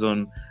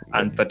postseason,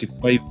 and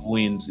 35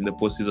 wins in the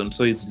postseason.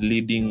 So it's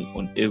leading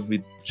on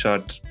every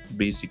chart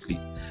basically.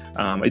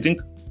 I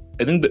think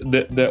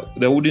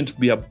there wouldn't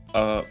be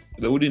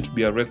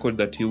a record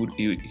that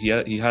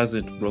he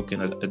hasn't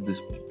broken at this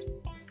point.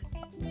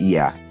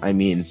 Yeah, I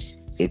mean,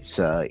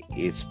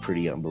 it's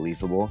pretty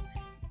unbelievable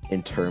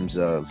in terms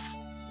of,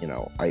 you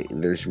know,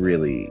 there's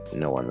really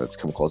no one that's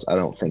come close. I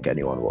don't think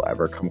anyone will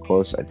ever come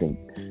close. I think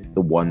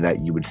the one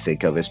that you would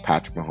think of is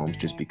Patrick Mahomes,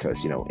 just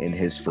because, you know, in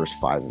his first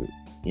 5,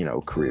 you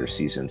know, career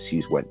seasons,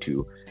 he's went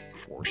to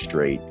 4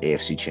 straight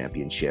AFC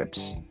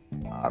championships.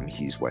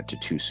 He's went to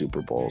 2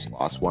 Super Bowls,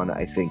 lost one.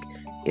 I think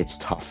it's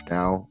tough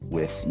now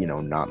with, you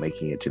know, not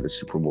making it to the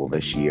Super Bowl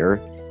this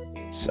year.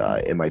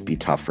 It might be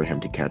tough for him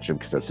to catch him,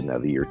 because that's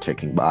another year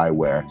ticking by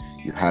where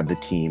you had the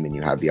team and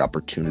you had the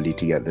opportunity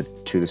to get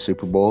to the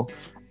Super Bowl,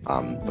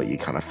 but you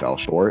kind of fell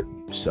short.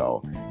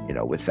 So, you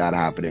know, with that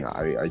happening,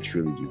 I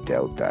truly do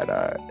doubt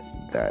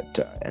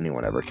that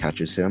anyone ever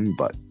catches him,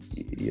 but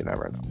you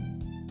never know.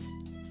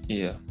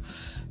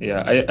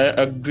 Yeah, I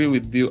agree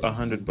with you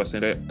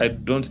 100%. I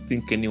don't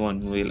think anyone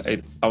will.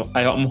 I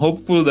am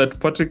hopeful that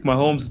Patrick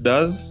Mahomes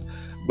does,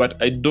 but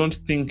I don't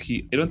think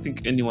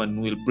anyone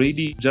will.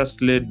 Brady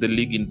just led the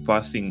league in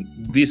passing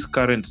this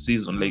current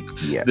season.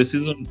 The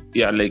season,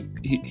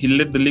 he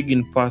led the league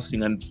in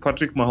passing, and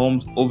Patrick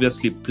Mahomes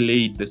obviously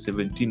played the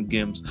 17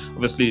 games.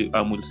 Obviously,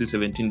 we'll see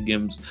 17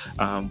 games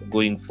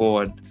going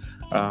forward.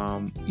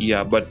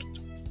 But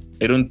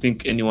I don't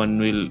think anyone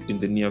will in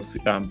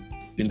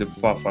the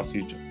far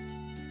future.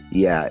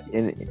 Yeah,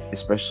 and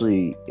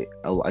especially,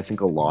 I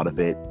think a lot of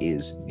it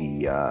is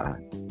the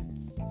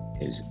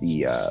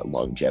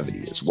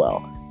longevity as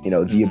well. You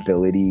know, the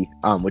ability,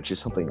 which is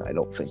something I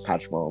don't think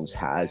Patrick Mahomes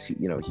has.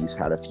 You know, he's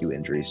had a few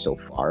injuries so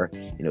far.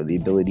 You know, the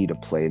ability to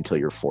play until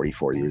you're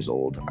 44 years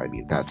old. I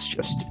mean, that's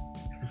just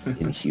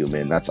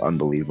inhuman. That's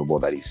unbelievable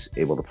that he's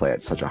able to play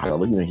at such a high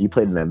level. You know, he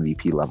played an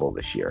MVP level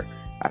this year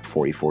at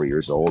 44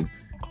 years old.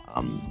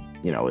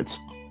 You know,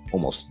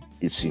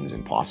 it seems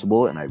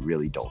impossible, and I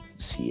really don't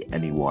see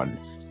anyone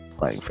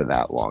playing for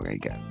that long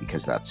again,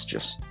 because that's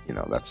just, you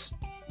know, it's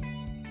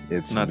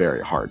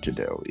very hard to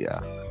do.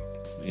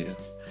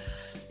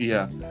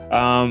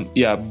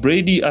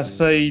 Brady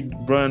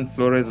aside, Brian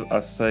Flores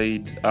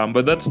aside,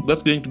 but that's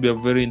going to be a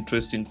very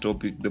interesting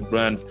topic, the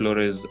Brian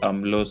Flores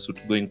lawsuit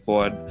going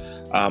forward.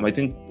 I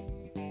think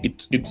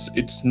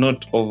it's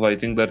not over. I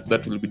think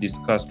that will be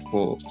discussed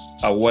for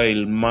a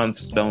while,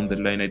 months down the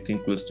line. I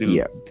think we'll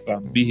still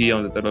be here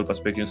on the Third World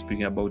Perspective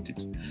speaking about it.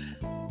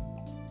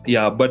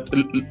 Yeah, but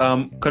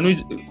can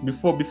we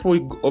before we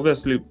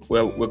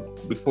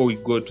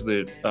go to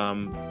the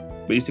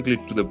basically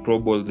to the Pro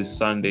Bowl this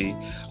Sunday,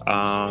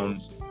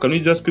 can we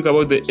just speak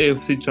about the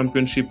AFC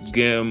Championship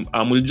game?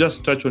 We'll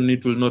just touch on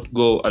it. We'll not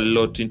go a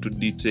lot into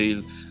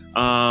detail.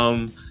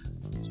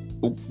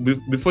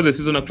 Before the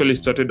season actually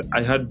started,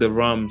 I had the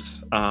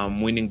Rams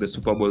winning the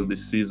Super Bowl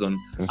this season.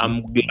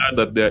 I'm glad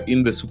that they're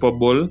in the Super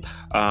Bowl,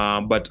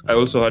 but I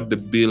also had the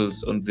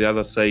Bills on the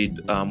other side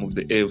of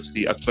the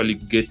AFC actually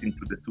getting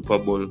to the Super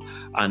Bowl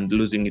and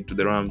losing it to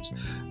the Rams.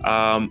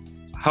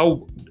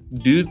 How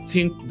do you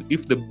think,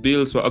 if the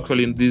Bills were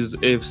actually in this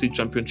AFC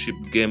Championship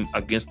game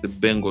against the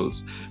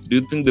Bengals, do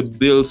you think the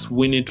Bills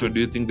win it, or do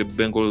you think the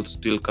Bengals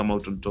still come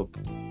out on top?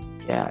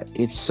 Yeah,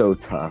 it's so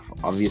tough.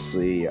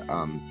 Obviously,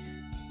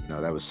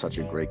 that was such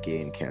a great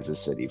game,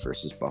 Kansas City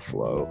versus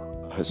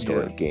Buffalo, a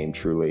historic game,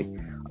 truly.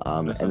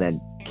 And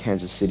then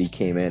Kansas City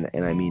came in,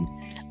 and I mean,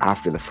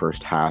 after the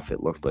first half,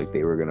 it looked like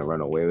they were going to run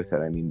away with it.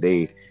 I mean,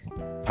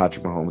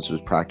 Patrick Mahomes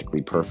was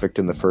practically perfect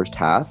in the first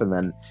half, and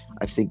then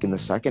I think in the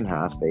second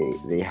half,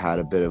 they had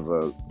a bit of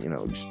a,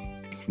 just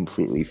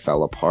completely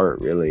fell apart,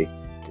 really.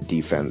 The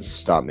defense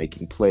stopped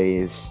making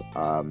plays,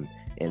 and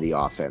the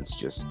offense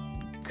just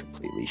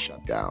completely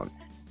shut down.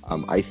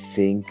 I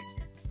think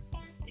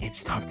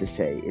it's tough to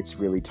say. It's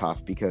really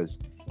tough because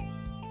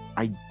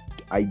I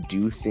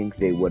do think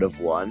they would have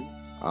won.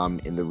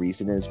 And the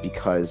reason is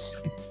because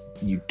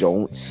you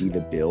don't see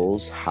the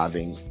Bills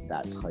having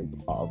that type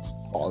of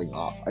falling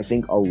off. I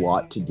think a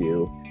lot to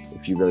do,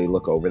 if you really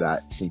look over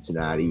that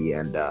Cincinnati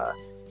and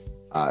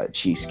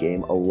Chiefs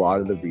game, a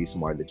lot of the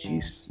reason why the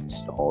Chiefs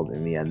stalled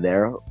in the end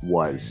there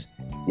was,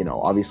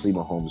 obviously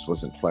Mahomes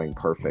wasn't playing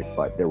perfect,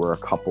 but there were a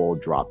couple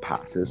drop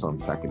passes on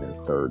second and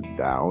third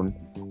down.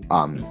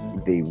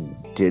 They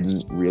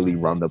didn't really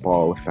run the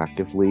ball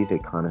effectively. They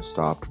kind of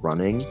stopped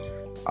running.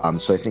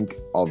 So I think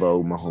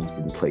although Mahomes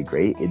didn't play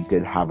great, it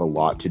did have a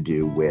lot to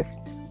do with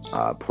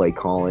play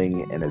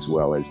calling, and as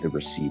well as the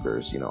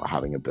receivers,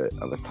 having a bit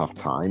of a tough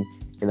time.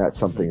 And that's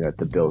something that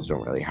the Bills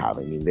don't really have.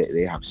 I mean,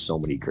 they have so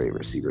many great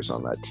receivers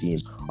on that team.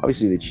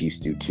 Obviously, the Chiefs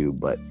do too,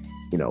 but,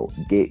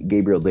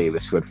 Gabriel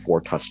Davis, who had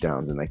 4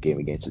 touchdowns in that game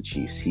against the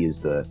Chiefs, he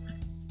is the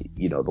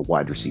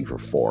wide receiver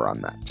 4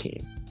 on that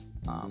team.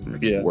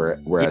 Yeah.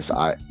 Whereas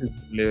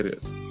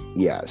Hilarious.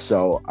 yeah,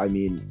 so I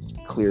mean,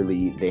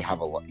 clearly they have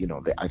a lot.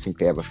 I think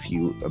they have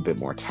a bit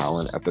more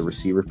talent at the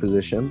receiver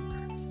position.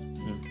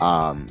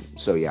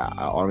 So yeah,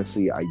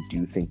 honestly, I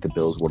do think the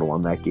Bills would have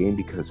won that game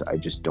because I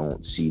just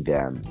don't see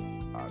them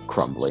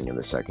crumbling in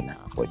the second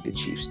half like the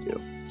Chiefs do.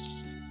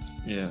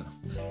 Yeah.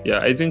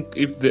 I think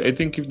if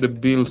the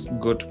Bills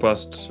got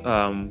past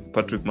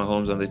Patrick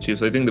Mahomes and the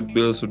Chiefs, I think the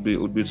Bills would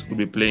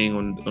be playing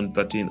on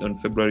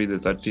February the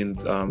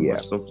 13th. Yeah.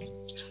 So,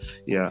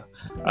 yeah.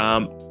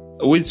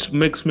 Which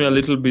makes me a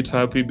little bit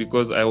happy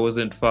because I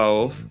wasn't far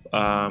off.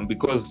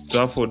 Because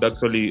Stafford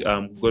actually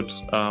got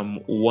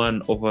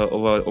one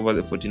over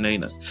the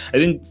 49ers. I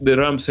think the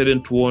Rams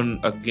hadn't won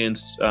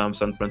against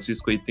San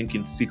Francisco, I think,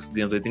 in 6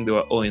 games. I think they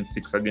were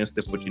 0-6 against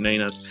the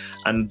 49ers,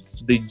 and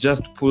they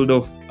just pulled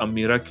off a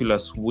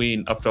miraculous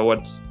win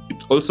afterwards.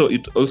 It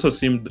also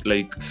seemed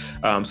like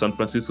San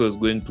Francisco was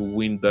going to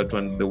win that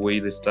one the way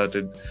they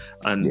started,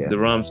 and the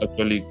Rams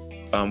actually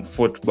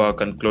fought back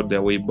and clawed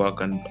their way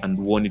back and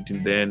won it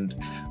in the end.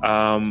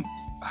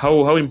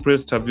 How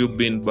impressed have you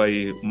been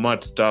by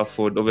Matt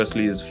Stafford?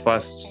 Obviously, his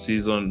first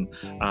season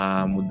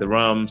with the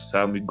Rams,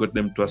 we got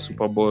them to a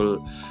Super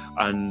Bowl,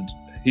 and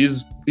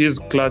his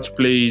clutch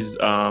plays,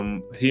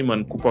 him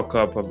and Cooper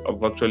Kupp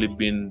have actually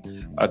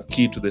been a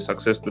key to the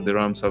success that the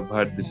Rams have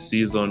had this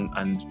season,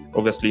 and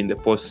obviously in the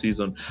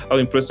postseason. How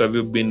impressed have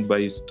you been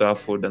by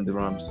Stafford and the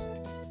Rams?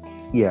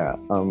 Yeah,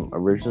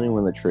 originally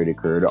when the trade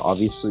occurred,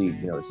 obviously,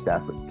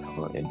 Stafford's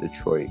talent in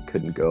Detroit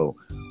couldn't go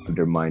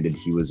undermined.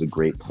 He was a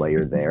great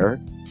player there.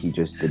 He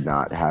just did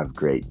not have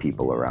great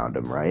people around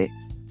him, right?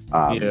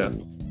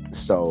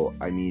 So,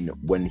 I mean,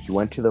 when he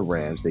went to the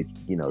Rams,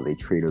 they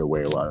traded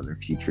away a lot of their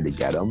future to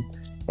get him.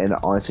 And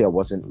honestly, I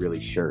wasn't really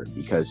sure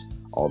because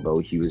although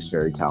he was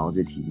very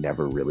talented, he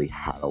never really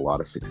had a lot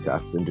of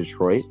success in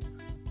Detroit.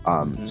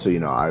 So,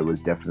 I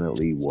was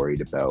definitely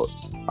worried about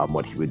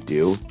what he would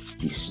do.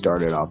 He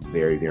started off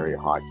very, very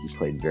hot. He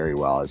played very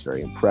well. I was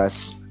very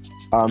impressed.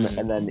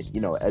 And then,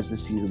 as the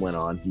season went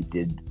on, he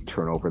did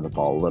turn over the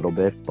ball a little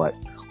bit. But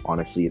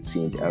honestly, it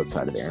seemed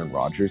outside of Aaron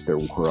Rodgers, there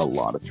were a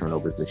lot of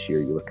turnovers this year.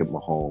 You look at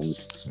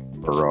Mahomes,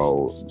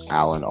 Burrow,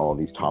 Allen, all of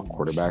these top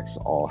quarterbacks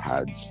all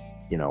had,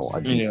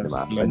 a decent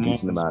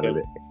amount of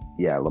it.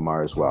 Yeah,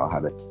 Lamar as well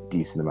had a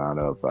decent amount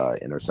of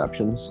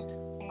interceptions.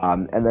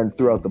 And then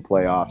throughout the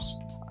playoffs,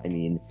 I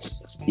mean,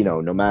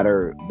 no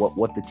matter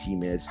what the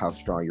team is, how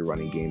strong your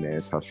running game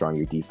is, how strong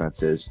your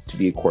defense is, to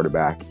be a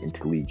quarterback and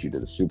to lead you to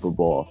the Super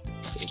Bowl,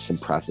 it's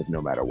impressive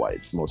no matter what.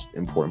 It's the most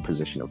important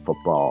position of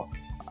football,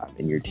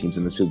 and your team's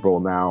in the Super Bowl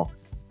now.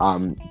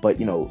 But,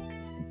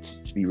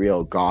 to be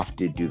real, Goff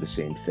did do the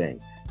same thing.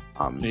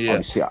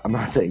 Obviously, I'm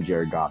not saying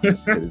Jared Goff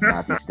is as good as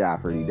Matthew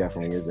Stafford. He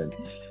definitely isn't.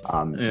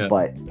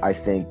 But I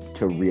think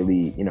to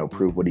really,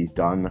 prove what he's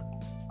done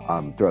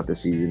throughout the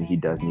season, he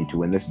does need to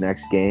win this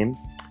next game.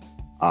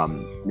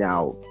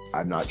 Now,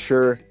 I'm not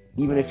sure.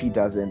 Even if he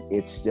doesn't,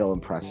 it's still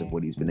impressive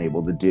what he's been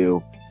able to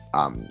do.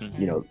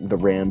 The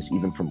Rams,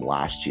 even from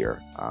last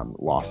year,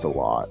 lost a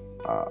lot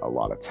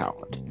of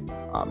talent,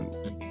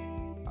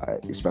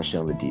 especially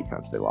on the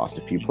defense. They lost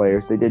a few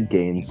players. They did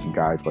gain some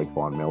guys like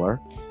Von Miller.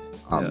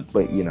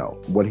 But,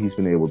 what he's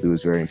been able to do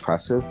is very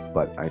impressive.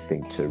 But I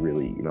think to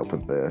really,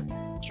 put the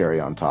cherry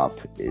on top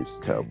is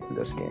to win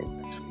this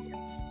game next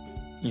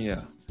week.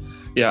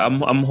 Yeah,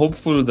 I'm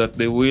hopeful that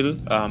they will,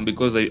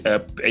 because I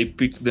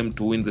picked them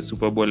to win the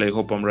Super Bowl. I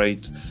hope I'm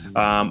right.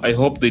 I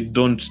hope they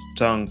don't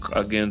tank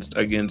against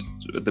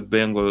the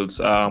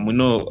Bengals. We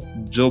know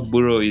Joe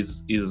Burrow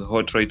is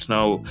hot right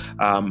now.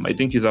 I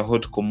think he's a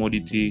hot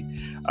commodity.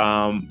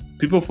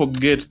 People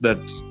forget that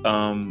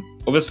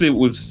obviously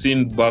we've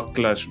seen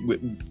backlash.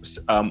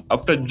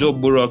 After Joe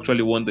Burrow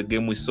actually won the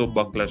game, we saw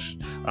backlash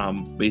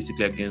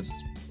basically against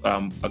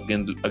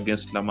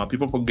Lamar.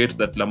 People forget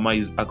that Lamar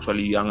is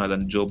actually younger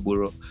than Joe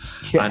Burrow,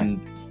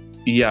 and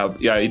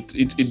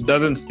it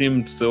doesn't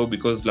seem so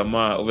because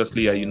Lamar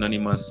obviously a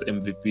unanimous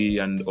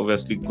MVP and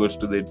obviously goes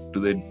to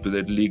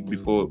the league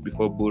before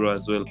Burrow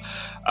as well.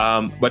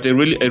 But I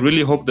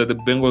really hope that the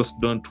Bengals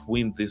don't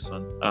win this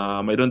one.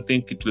 I don't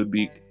think it will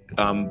be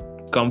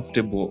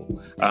comfortable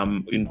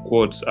in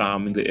quotes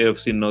in the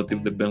AFC North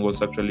if the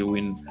Bengals actually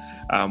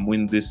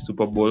win this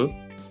Super Bowl.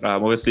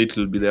 Obviously, it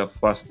will be their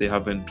first. They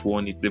haven't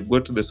won it. They've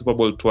got to the Super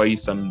Bowl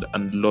twice and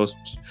lost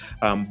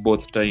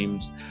both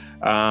times.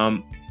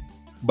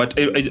 But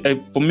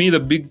for me, the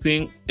big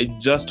thing, I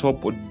just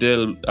hope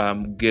Odell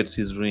gets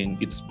his ring.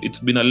 It's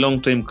been a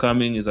long time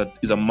coming. He's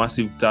a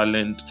massive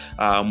talent.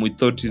 We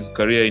thought his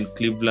career in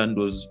Cleveland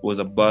was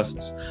a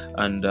bust,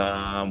 and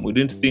we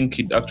didn't think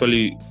he'd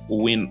actually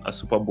win a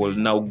Super Bowl.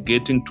 Now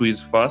getting to his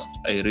first,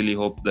 I really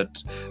hope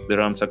that the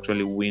Rams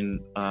actually win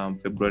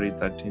February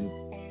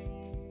 13th.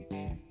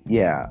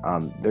 Yeah,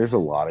 there's a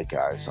lot of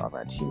guys on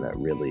that team that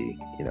really,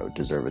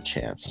 deserve a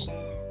chance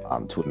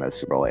to win that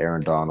Super Bowl.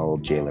 Aaron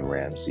Donald, Jalen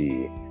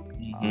Ramsey,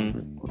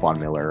 Von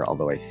Miller,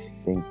 although I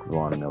think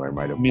Von Miller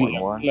might have won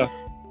one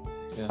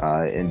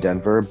in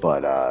Denver,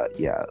 but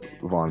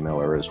Von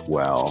Miller as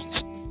well.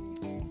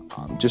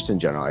 just in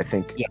general, I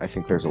think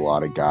there's a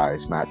lot of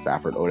guys, Matt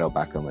Stafford, Odell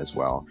Beckham as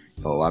well,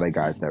 a lot of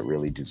guys that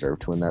really deserve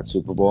to win that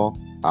Super Bowl.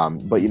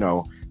 But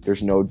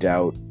there's no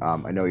doubt.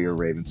 I know you're a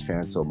Ravens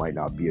fan, so it might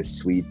not be as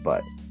sweet,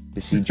 but to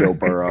see Joe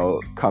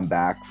Burrow come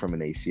back from an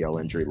ACL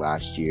injury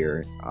last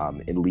year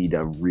and lead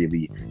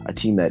a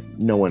team that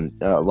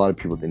a lot of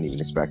people didn't even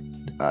expect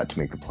to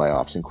make the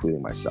playoffs,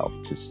 including myself,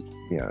 to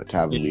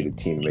have a lead a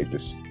team and make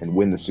this and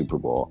win the Super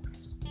Bowl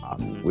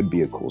would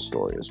be a cool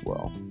story as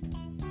well.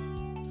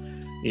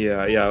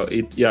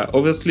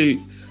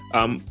 Obviously,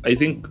 I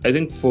think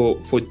for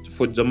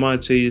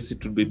Ja'Marr Chase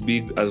it would be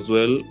big as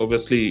well.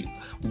 Obviously,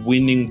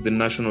 winning the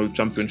national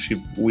championship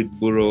with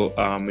Burrow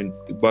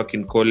back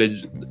in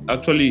college.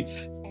 Actually,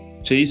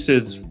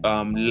 Chase's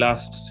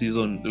last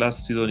season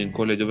in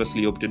college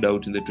obviously opted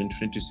out in the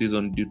 2020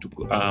 season due to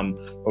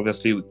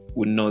obviously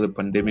we know the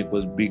pandemic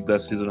was big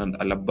that season and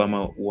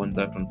Alabama won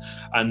that one.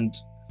 And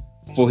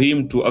for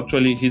him to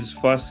actually, his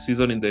first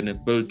season in the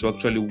NFL, to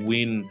actually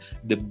win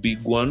the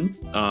big one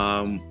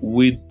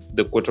with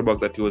the quarterback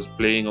that he was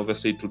playing,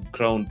 obviously to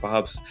crown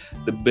perhaps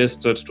the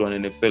best start to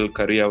an NFL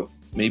career,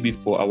 maybe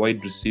for a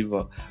wide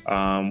receiver,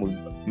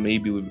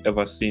 we've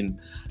ever seen.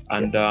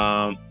 And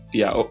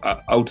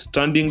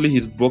outstandingly,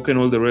 he's broken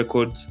all the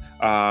records.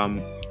 I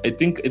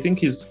think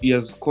he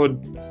has scored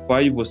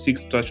 5 or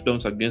 6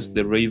 touchdowns against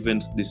the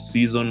Ravens this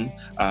season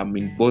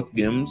in both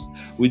games,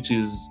 which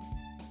is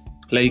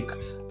like,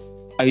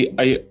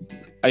 I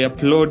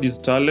applaud his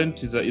talent.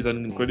 He's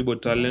an incredible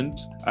talent,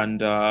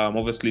 and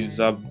obviously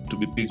deserved to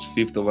be picked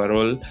 5th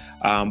overall.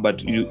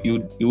 But you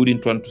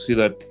wouldn't want to see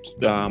that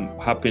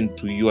happen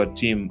to your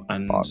team,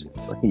 and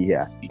obviously,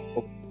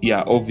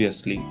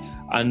 obviously.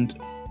 And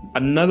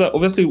another,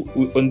 obviously,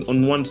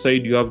 on one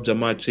side you have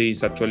Ja'Marr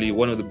Chase, actually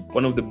one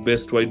of the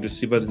best wide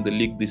receivers in the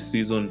league this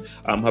season,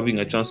 having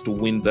a chance to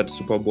win that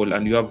Super Bowl,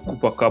 and you have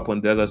Cooper Kupp on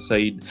the other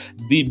side,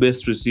 the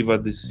best receiver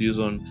this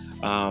season,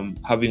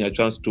 having a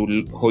chance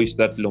to hoist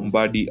that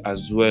Lombardi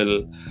as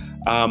well.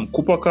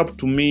 Cooper Kupp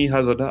to me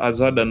has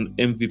had an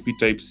MVP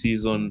type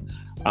season.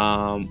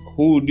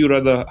 Who would you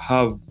rather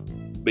have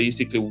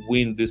basically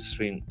win this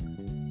ring,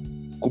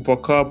 Cooper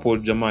Kupp or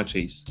Ja'Marr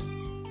Chase?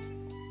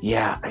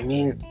 Yeah, I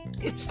mean,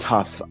 it's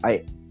tough.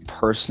 I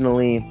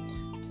personally,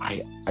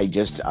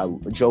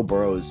 Joe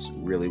Burrow is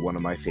really one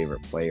of my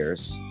favorite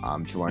players.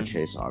 Ja'Marr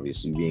Chase,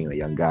 obviously, being a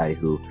young guy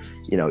who,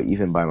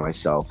 even by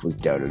myself was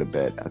doubted a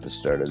bit at the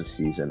start of the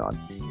season on,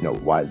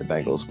 why the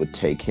Bengals would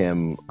take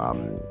him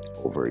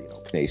over,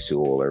 Penei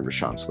Sewell or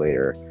Rashawn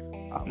Slater,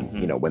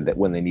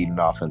 when they need an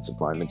offensive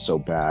lineman so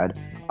bad.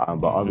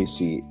 But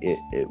obviously,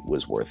 it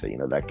was worth it.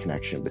 That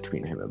connection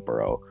between him and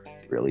Burrow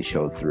really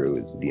showed through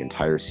the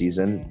entire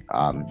season.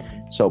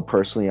 So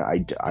personally,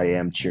 I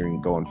am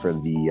going for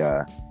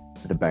the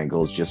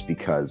Bengals just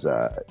because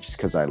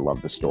I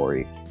love the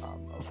story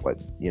of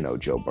what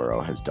Joe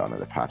Burrow has done in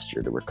the past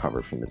year to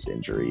recover from his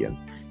injury and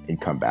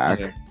come back.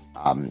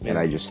 And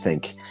I just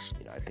think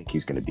I think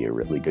he's going to be a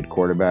really good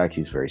quarterback.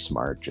 He's very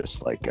smart,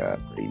 just like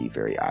Brady,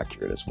 very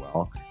accurate as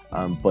well.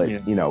 But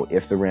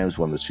if the Rams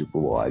won the Super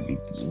Bowl, I'd be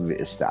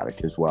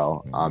ecstatic as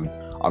well.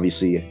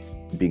 Obviously,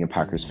 being a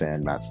Packers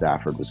fan, Matt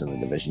Stafford was in the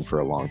division for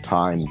a long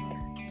time,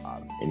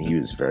 and he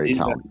was very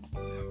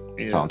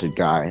talented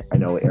guy. I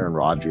know Aaron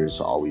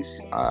Rodgers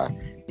always,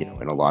 in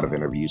a lot of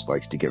interviews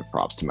likes to give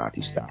props to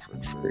Matthew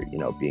Stafford for,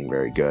 being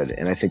very good.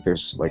 And I think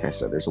there's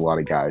a lot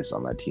of guys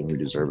on that team who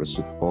deserve a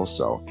Super Bowl.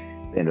 So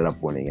they ended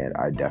up winning it.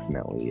 I'd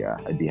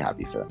be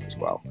happy for them as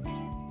well.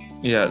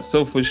 Yeah.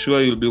 So for sure,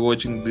 you'll be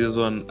watching this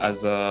one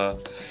as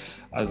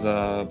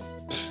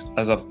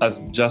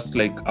just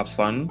like a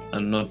fun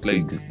and not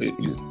like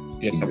supporting.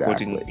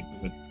 Exactly.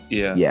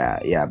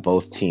 Yeah.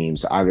 Both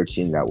teams, either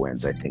team that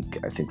wins, I think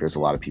there's a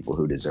lot of people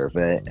who deserve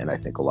it, and I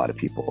think a lot of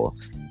people,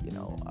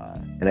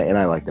 and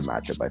I like the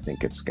matchup. I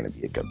think it's going to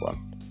be a good one.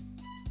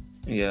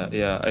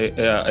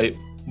 I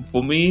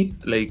for me,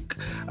 like,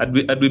 I'd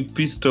be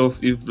pissed off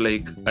if,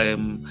 like,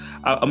 I'm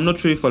not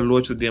sure if I'll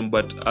watch the game,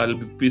 but I'll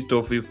be pissed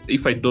off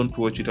if I don't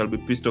watch it. I'll be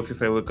pissed off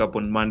if I wake up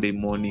on Monday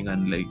morning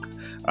and like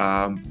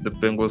the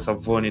Bengals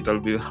have won it.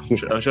 I'm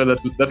sure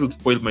that'll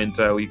spoil my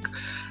entire week.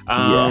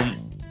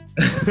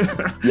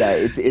 Yeah,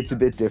 it's a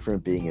bit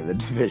different being in the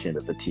division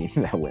of the team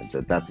that wins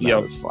it. That's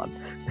not as fun.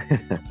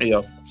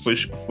 Yeah, for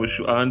sure,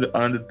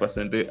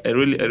 100%. I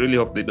really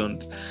hope they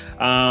don't.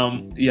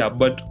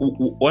 But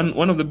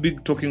one of the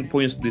big talking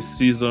points this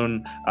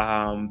season,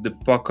 the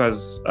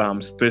Packers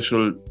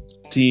special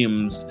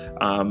teams,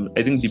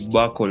 I think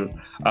debacle.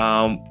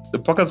 The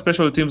Packers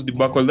special teams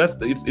debacle.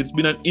 It's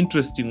been an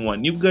interesting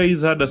one. You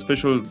guys had a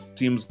special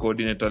teams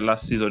coordinator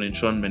last season in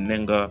Sean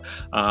Menenga.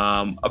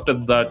 After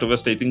that,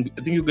 obviously, I think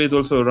you guys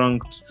also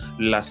ranked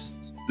dead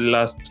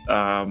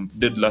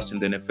last in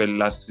the NFL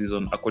last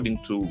season,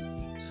 according to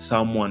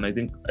someone. I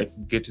think I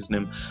forget his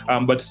name.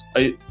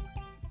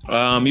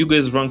 You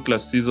guys ranked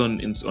last season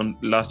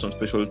last on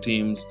special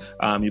teams.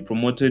 You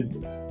promoted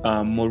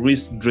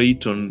Maurice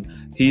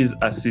Drayton his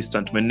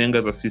assistant,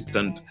 Menenga's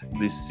assistant,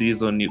 this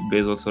season, you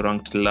guys also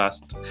ranked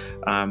last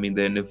in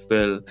the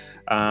NFL.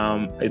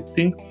 I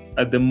think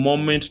at the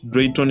moment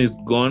Drayton is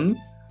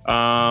gone.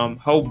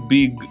 How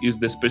big is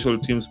the special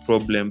teams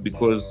problem?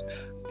 Because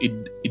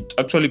it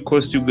actually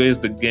cost you guys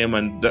the game,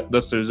 and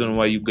that's the reason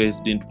why you guys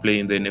didn't play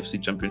in the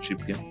NFC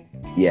Championship game.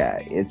 Yeah,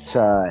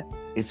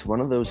 it's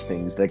one of those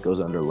things that goes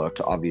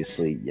underlooked.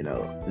 Obviously,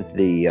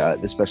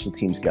 the special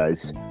teams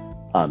guys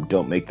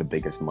don't make the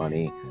biggest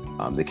money.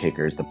 The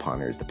kickers, the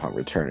punters, the punt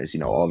returners,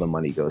 all the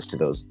money goes to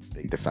those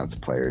big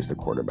defensive players, the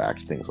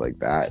quarterbacks, things like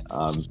that.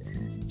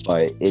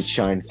 But it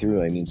shined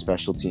through. I mean,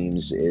 special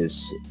teams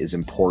is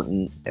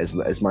important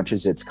as much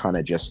as it's kind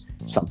of just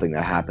something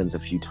that happens a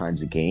few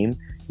times a game.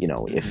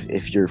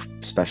 If your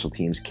special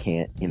teams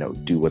can't,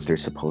 do what they're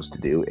supposed to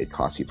do, it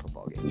costs you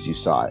football games. You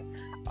saw it.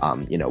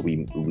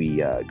 We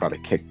got a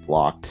kick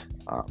blocked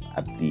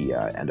at the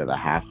end of the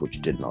half,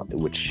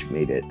 which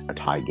made it a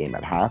tie game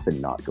at half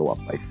and not go up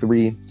by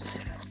 3.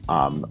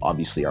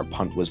 Obviously, our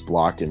punt was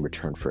blocked in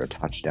return for a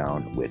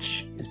touchdown,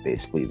 which is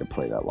basically the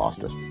play that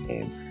lost us the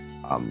game.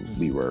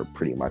 We were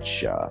pretty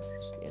much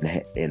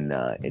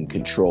in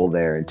control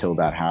there until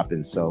that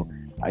happened. So,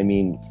 I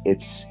mean,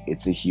 it's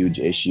a huge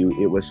issue.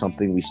 It was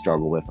something we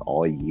struggled with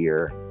all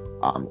year,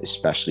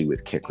 especially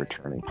with kick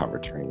returning. Punt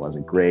returning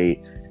wasn't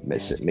great.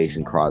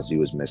 Mason Crosby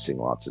was missing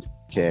lots of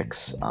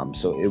kicks.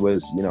 So it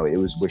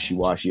was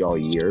wishy-washy all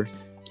year.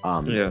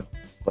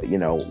 But,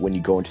 when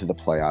you go into the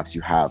playoffs,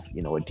 you have,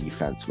 a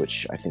defense,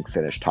 which I think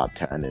finished top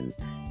 10 and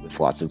with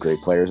lots of great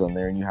players on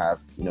there. And you have,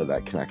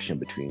 that connection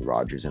between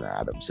Rodgers and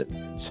Adams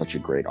and such a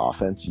great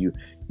offense. You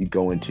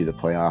go into the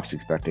playoffs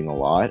expecting a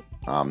lot,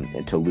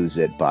 and to lose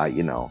it by,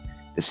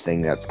 this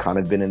thing that's kind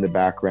of been in the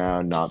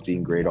background, not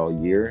being great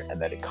all year.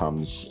 And then it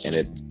comes and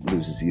it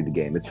loses you the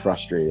game. It's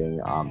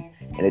frustrating.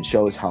 And it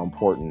shows how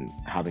important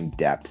having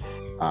depth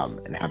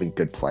and having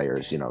good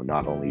players,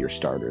 not only your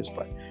starters,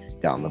 but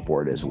down the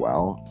board as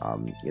well,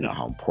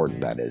 how important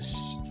that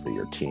is for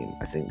your team.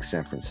 I think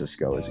San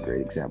Francisco is a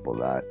great example of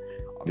that.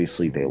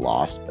 Obviously, they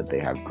lost, but they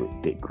have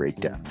great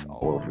depth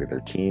all over their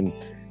team,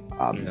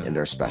 and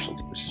their special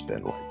teams has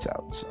been lights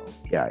out. So,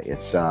 yeah,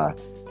 it's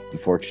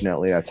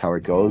unfortunately that's how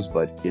it goes,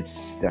 but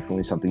it's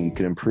definitely something you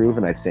can improve.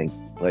 And I think,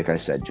 like I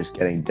said, just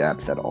getting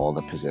depth at all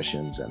the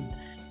positions and,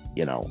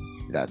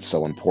 that's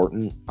so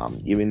important.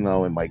 Even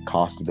though it might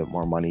cost a bit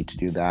more money to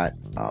do that,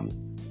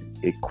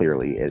 it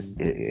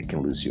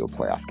can lose you a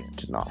playoff game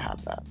to not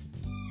have that.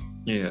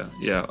 Yeah,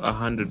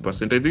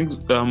 100%. I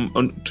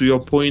think to your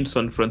point,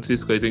 San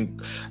Francisco, I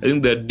think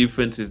their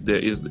defense is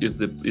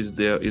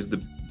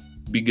the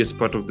biggest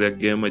part of their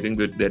game. I think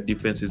that their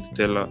defense is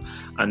stellar,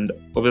 and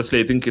obviously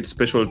I think it's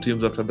special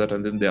teams after that,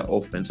 and then their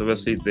offense.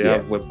 Obviously they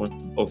have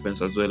weapons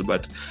offense as well,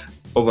 but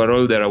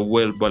overall they're a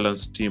well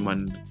balanced team,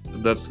 and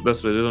that's the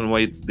reason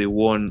why they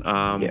won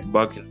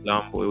back in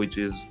Lambeau, which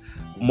is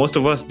most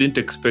of us didn't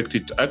expect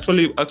it.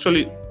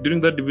 Actually, during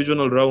that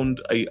divisional round,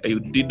 I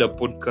did a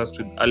podcast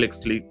with Alex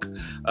Leak.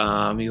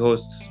 He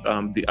hosts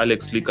the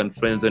Alex Leak and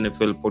Friends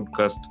NFL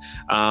podcast.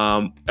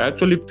 I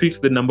actually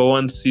picked the number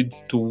 1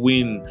 seeds to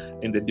win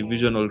in the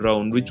divisional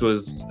round, which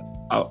was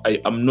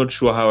I'm not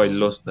sure how I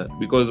lost that,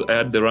 because I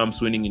had the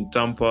Rams winning in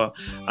Tampa,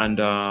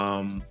 and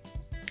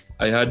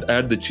I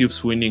had the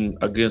Chiefs winning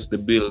against the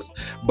Bills,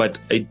 but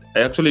I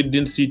actually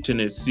didn't see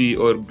Tennessee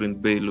or Green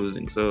Bay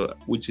losing, so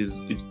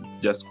it's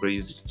just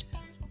crazy.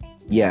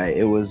 Yeah,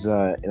 it was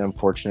an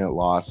unfortunate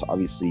loss.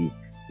 Obviously,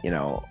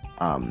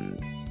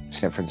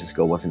 San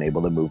Francisco wasn't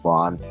able to move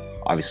on.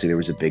 Obviously, there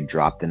was a big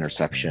dropped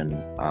interception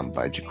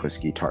by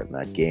Jaquiski Tartt in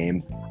that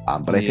game.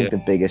 But I think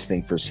the biggest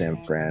thing for San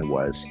Fran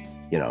was,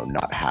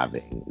 not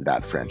having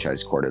that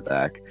franchise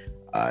quarterback.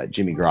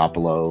 Jimmy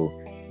Garoppolo,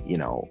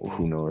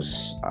 who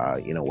knows,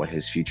 what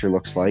his future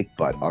looks like.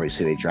 But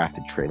obviously they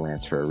drafted Trey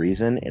Lance for a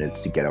reason, and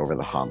it's to get over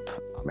the hump.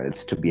 And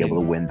it's to be able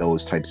to win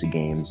those types of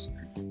games,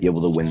 be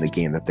able to win the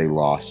game that they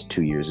lost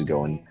 2 years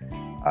ago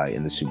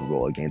in the Super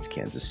Bowl against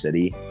Kansas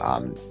City.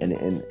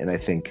 And I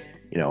think,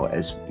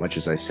 as much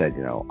as I said,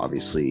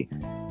 obviously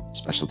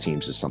special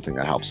teams is something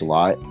that helps a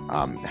lot.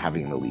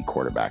 Having an elite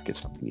quarterback is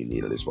something you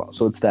needed as well.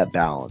 So it's that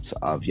balance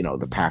of,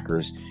 the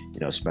Packers,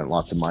 spent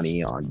lots of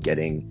money on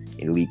getting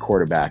an elite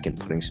quarterback and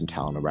putting some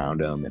talent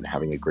around him and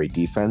having a great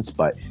defense,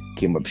 but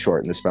came up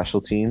short in the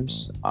special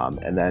teams.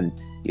 And then,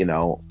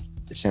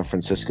 San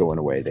Francisco, in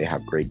a way, they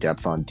have great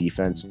depth on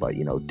defense, but,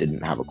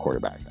 didn't have a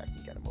quarterback that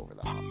can get them over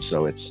the hump.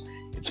 So it's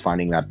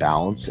finding that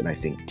balance. And I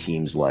think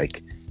teams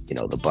like,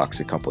 the Bucks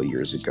a couple of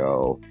years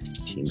ago,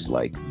 teams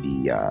like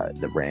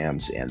the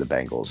Rams and the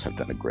Bengals have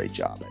done a great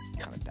job at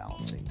kind of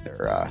balancing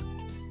their,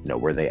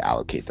 where they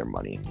allocate their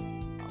money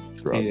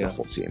throughout the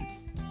whole team.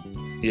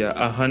 Yeah,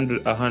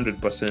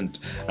 100%.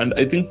 And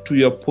I think to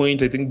your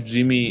point, I think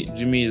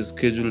Jimmy is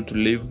scheduled to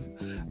leave,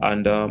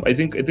 and I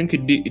think he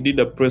did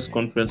a press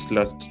conference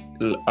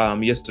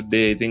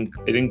yesterday. I think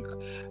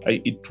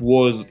it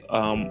was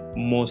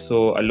more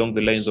so along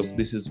the lines of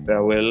this is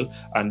farewell,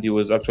 and he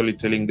was actually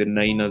telling the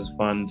Niners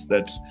fans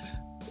that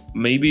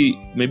maybe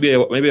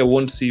I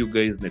won't see you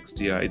guys next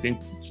year. I think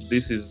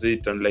this is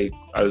it, and like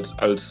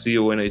I'll see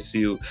you when I see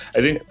you.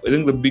 I think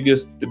the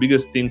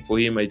biggest thing for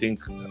him, I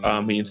think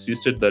he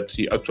insisted that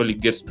he actually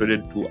gets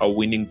traded to a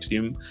winning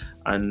team,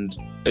 and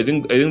I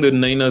think the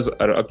Niners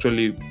are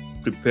actually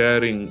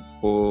preparing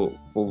for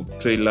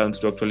Trey Lance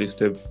to actually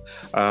step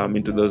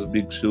into those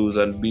big shoes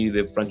and be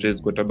the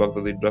franchise quarterback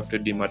that they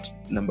drafted him at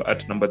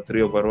number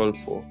 3 overall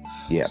for.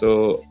 Yeah.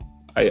 So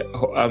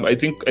I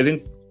think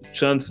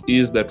chance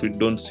is that we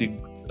don't see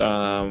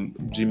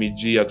Jimmy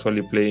G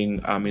actually playing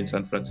in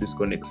San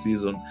Francisco next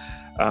season.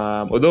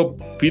 Although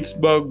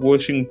Pittsburgh,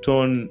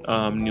 Washington,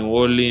 New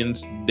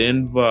Orleans,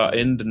 Denver,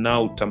 and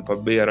now Tampa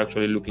Bay are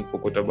actually looking for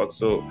quarterbacks,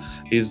 so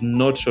he's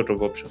not short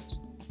of options.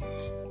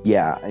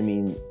 Yeah, I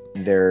mean,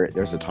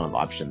 there's a ton of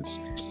options.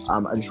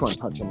 I just want to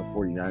touch on the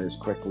 49ers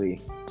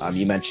quickly.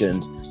 You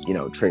mentioned,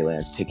 Trey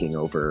Lance taking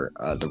over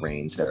the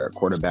reins there at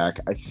quarterback.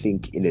 I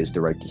think it is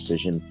the right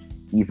decision,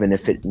 even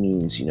if it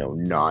means,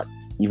 not,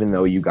 even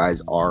though you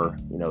guys are,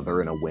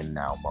 they're in a win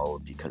now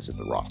mode because of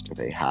the roster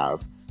they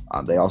have.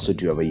 They also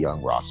do have a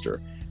young roster.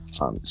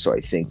 So I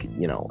think,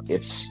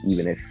 it's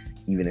even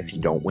if you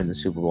don't win the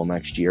Super Bowl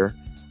next year,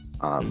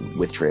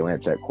 with Trey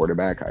Lance at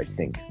quarterback, I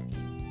think,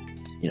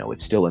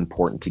 it's still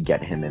important to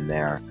get him in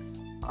there,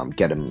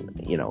 get him,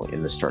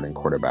 in the starting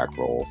quarterback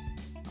role,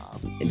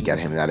 and get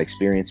him that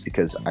experience,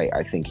 because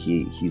I think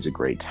he's a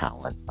great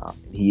talent.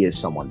 He is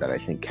someone that I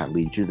think can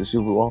lead you to the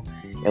Super Bowl.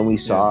 And we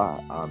saw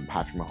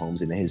Patrick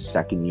Mahomes in his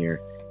second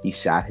year. He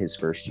sat his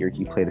first year.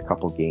 He played a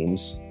couple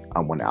games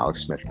when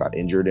Alex Smith got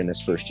injured in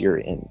his first year,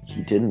 and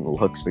he didn't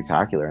look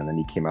spectacular. And then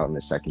he came out in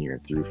his second year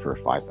and threw for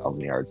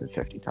 5,000 yards and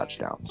 50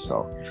 touchdowns.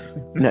 So,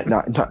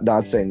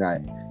 not saying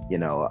that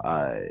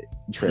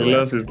Trey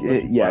Lance,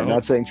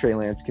 not saying Trey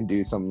Lance can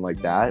do something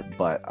like that,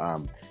 but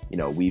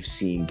we've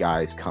seen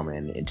guys come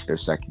into their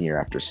second year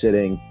after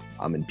sitting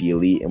and be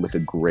elite, and with a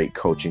great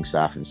coaching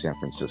staff in San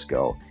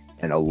Francisco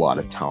and a lot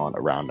of talent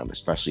around them,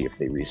 especially if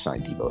they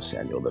re-sign Deebo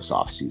Samuel this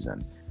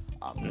offseason.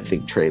 I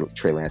think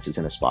Trey Lance is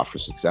in a spot for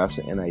success,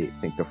 and I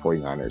think the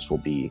 49ers will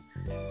be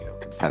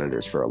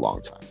competitors for a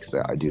long time, because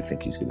I do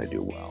think he's going to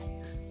do well.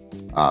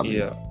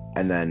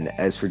 And then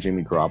as for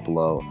Jimmy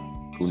Garoppolo,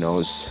 who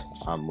knows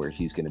where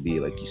he's going to be.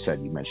 Like you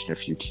said, you mentioned a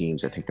few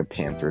teams. I think the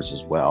Panthers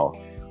as well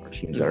are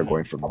teams that are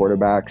going for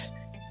quarterbacks.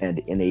 And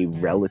in a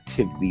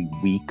relatively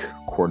weak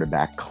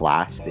quarterback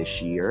class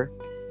this year,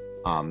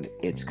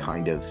 it's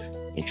kind of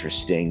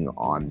interesting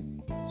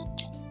on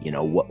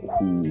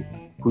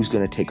who's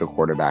going to take a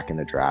quarterback in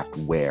the draft,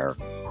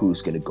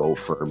 who's going to go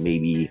for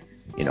maybe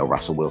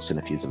Russell Wilson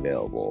if he's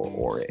available,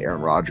 or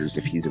Aaron Rodgers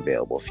if he's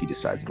available, if he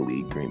decides to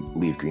leave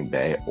Green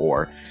Bay,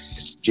 or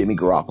Jimmy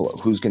Garoppolo,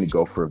 who's going to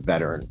go for a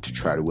veteran to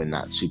try to win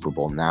that Super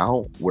Bowl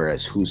now,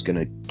 whereas who's going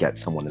to get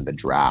someone in the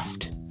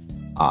draft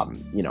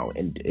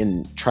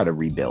and try to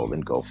rebuild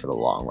and go for the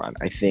long run.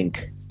 I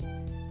think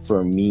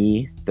for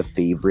me, the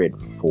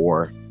favorite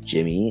for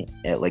Jimmy,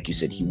 like you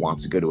said, he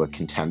wants to go to a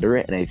contender,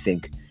 and I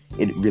think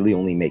it really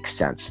only makes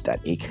sense that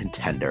a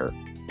contender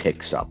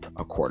picks up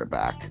a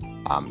quarterback,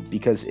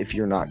 because if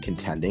you're not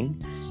contending,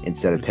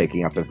 instead of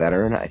picking up a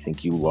veteran, I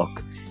think you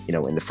look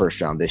in the first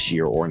round this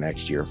year or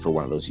next year for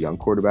one of those young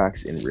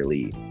quarterbacks and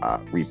really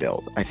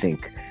rebuild. I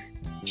think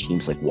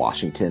teams like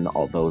Washington,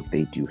 although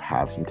they do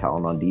have some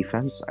talent on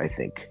defense, I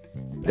think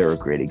they're a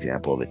great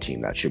example of a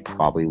team that should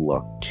probably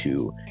look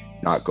to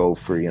not go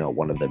for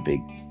one of the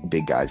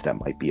big guys that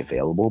might be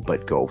available,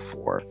 but go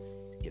for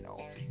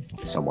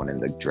someone in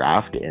the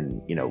draft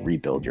and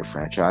rebuild your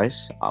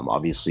franchise.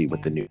 Obviously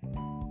with the new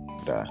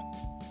that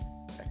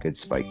could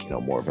spike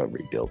more of a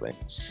rebuilding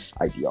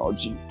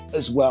ideology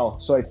as well.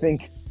 So I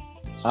think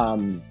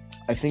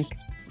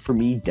for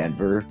me,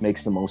 Denver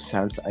makes the most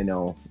sense. I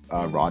know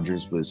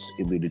Rodgers was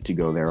alluded to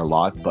go there a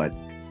lot, but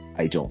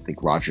I don't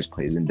think Rodgers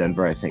plays in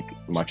Denver. I think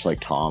much like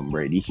Tom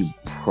Brady, he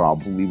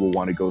probably will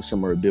want to go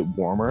somewhere a bit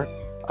warmer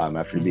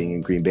after being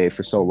in Green Bay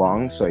for so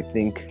long. So I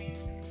think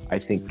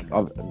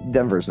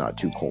Denver's not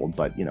too cold,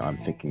 but I'm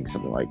thinking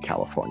something like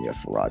California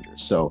for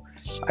Rodgers. So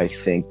I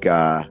think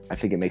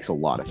it makes a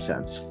lot of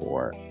sense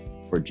for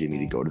Jimmy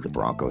to go to the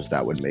Broncos.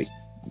 That would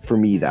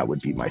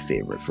be my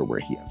favorite for where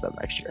he ends up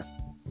next year.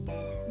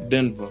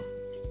 Denver.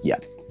 Yeah.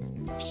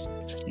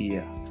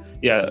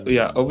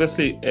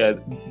 Obviously,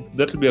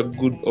 that will be a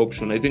good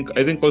option. I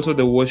think also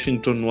the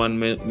Washington one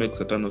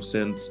makes a ton of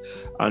sense,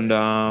 and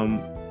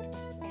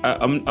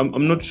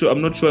I'm not sure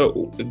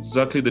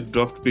exactly the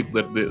draft pick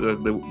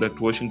that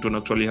Washington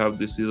actually have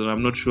this season.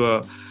 I'm not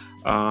sure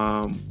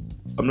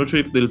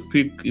if they'll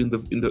pick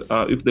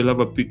if they'll have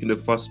a pick in the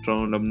first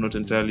round. I'm not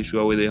entirely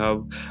sure where they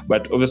have,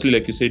 but obviously,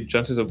 like you said,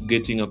 chances of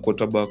getting a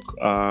quarterback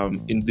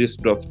in this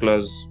draft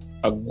class,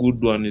 a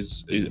good one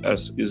is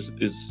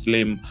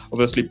slim.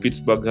 Obviously,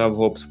 Pittsburgh have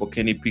hopes for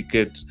Kenny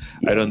Pickett.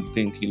 I don't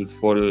think he'll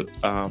fall.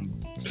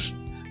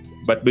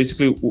 But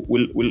basically,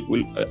 we'll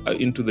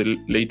into the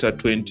later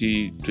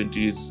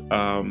 2020s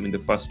in the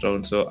first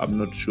round. So I'm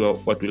not sure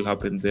what will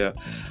happen there.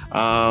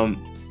 I'm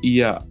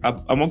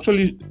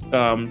actually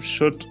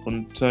short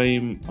on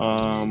time.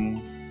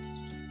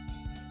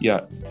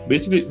 yeah,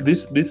 basically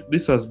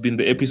this has been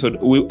the episode.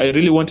 I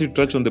really wanted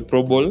to touch on the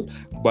Pro Bowl,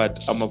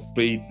 but I'm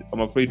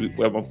afraid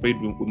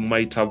we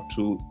might have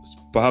to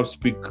perhaps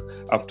speak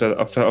after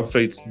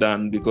it's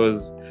done,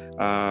 because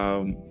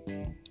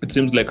it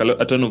seems like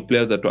a ton of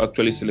players that were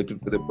actually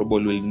selected for the Pro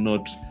Bowl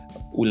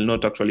will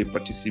not actually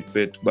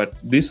participate. But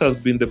this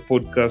has been the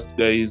podcast,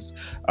 guys.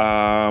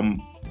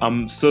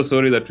 I'm so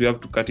sorry that we have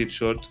to cut it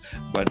short,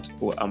 but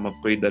I'm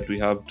afraid that we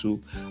have to.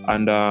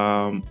 And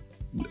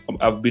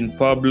I've been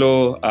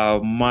Pablo.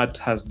 Matt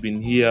has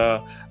been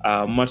here.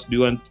 Matt,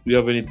 do you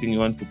have anything you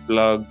want to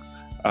plug?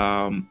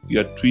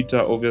 Your Twitter,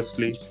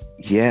 obviously.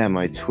 Yeah,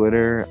 my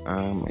Twitter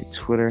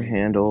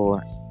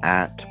handle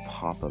at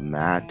Papa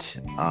Matt.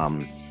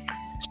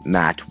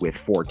 Matt with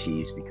 4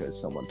 T's because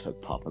someone took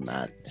Papa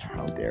Matt.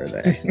 How dare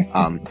they?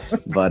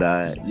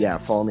 Yeah,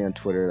 follow me on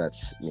Twitter.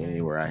 That's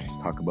mainly where I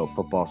talk about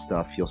football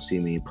stuff. You'll see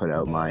me put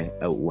out my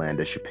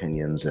outlandish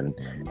opinions and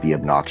be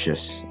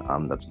obnoxious.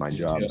 That's my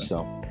job.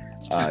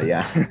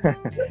 Yeah.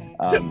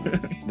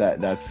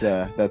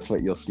 That's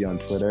what you'll see on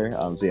Twitter.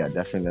 So yeah,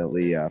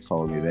 definitely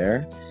follow me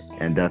there.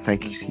 And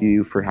thank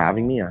you for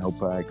having me. I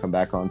hope I come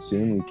back on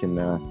soon. We can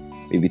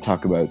maybe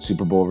talk about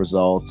Super Bowl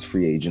results,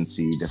 free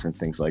agency, different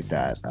things like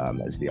that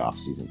as the off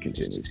season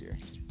continues here.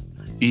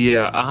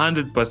 Yeah,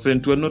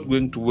 100%. We're not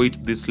going to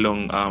wait this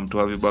long to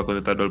have you back on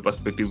the Third World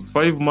Perspective.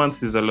 5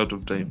 months is a lot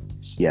of time.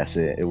 Yes,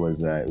 it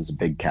was a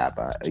big gap.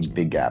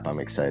 I'm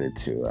excited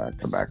to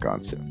come back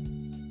on soon.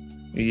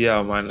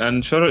 Yeah, man,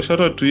 and shout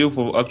out to you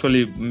for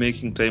actually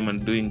making time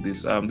and doing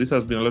this. This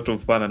has been a lot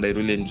of fun, and I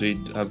really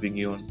enjoyed having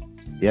you on.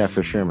 Yeah,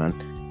 for sure, man.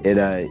 It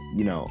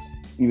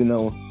even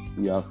though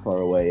we are far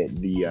away,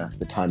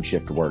 the time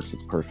shift works.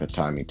 It's perfect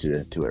timing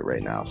to do it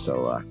right now,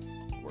 so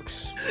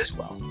works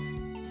well.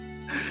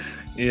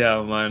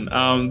 Yeah, man.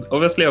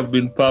 Obviously, I've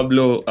been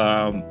Pablo.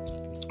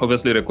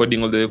 Obviously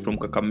recording all the way from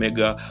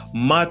Kakamega.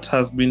 Matt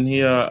has been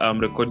here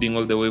recording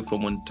all the way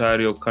from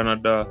Ontario,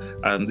 Canada,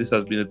 and this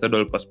has been the Third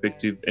World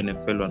Perspective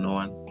NFL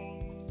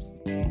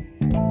 101.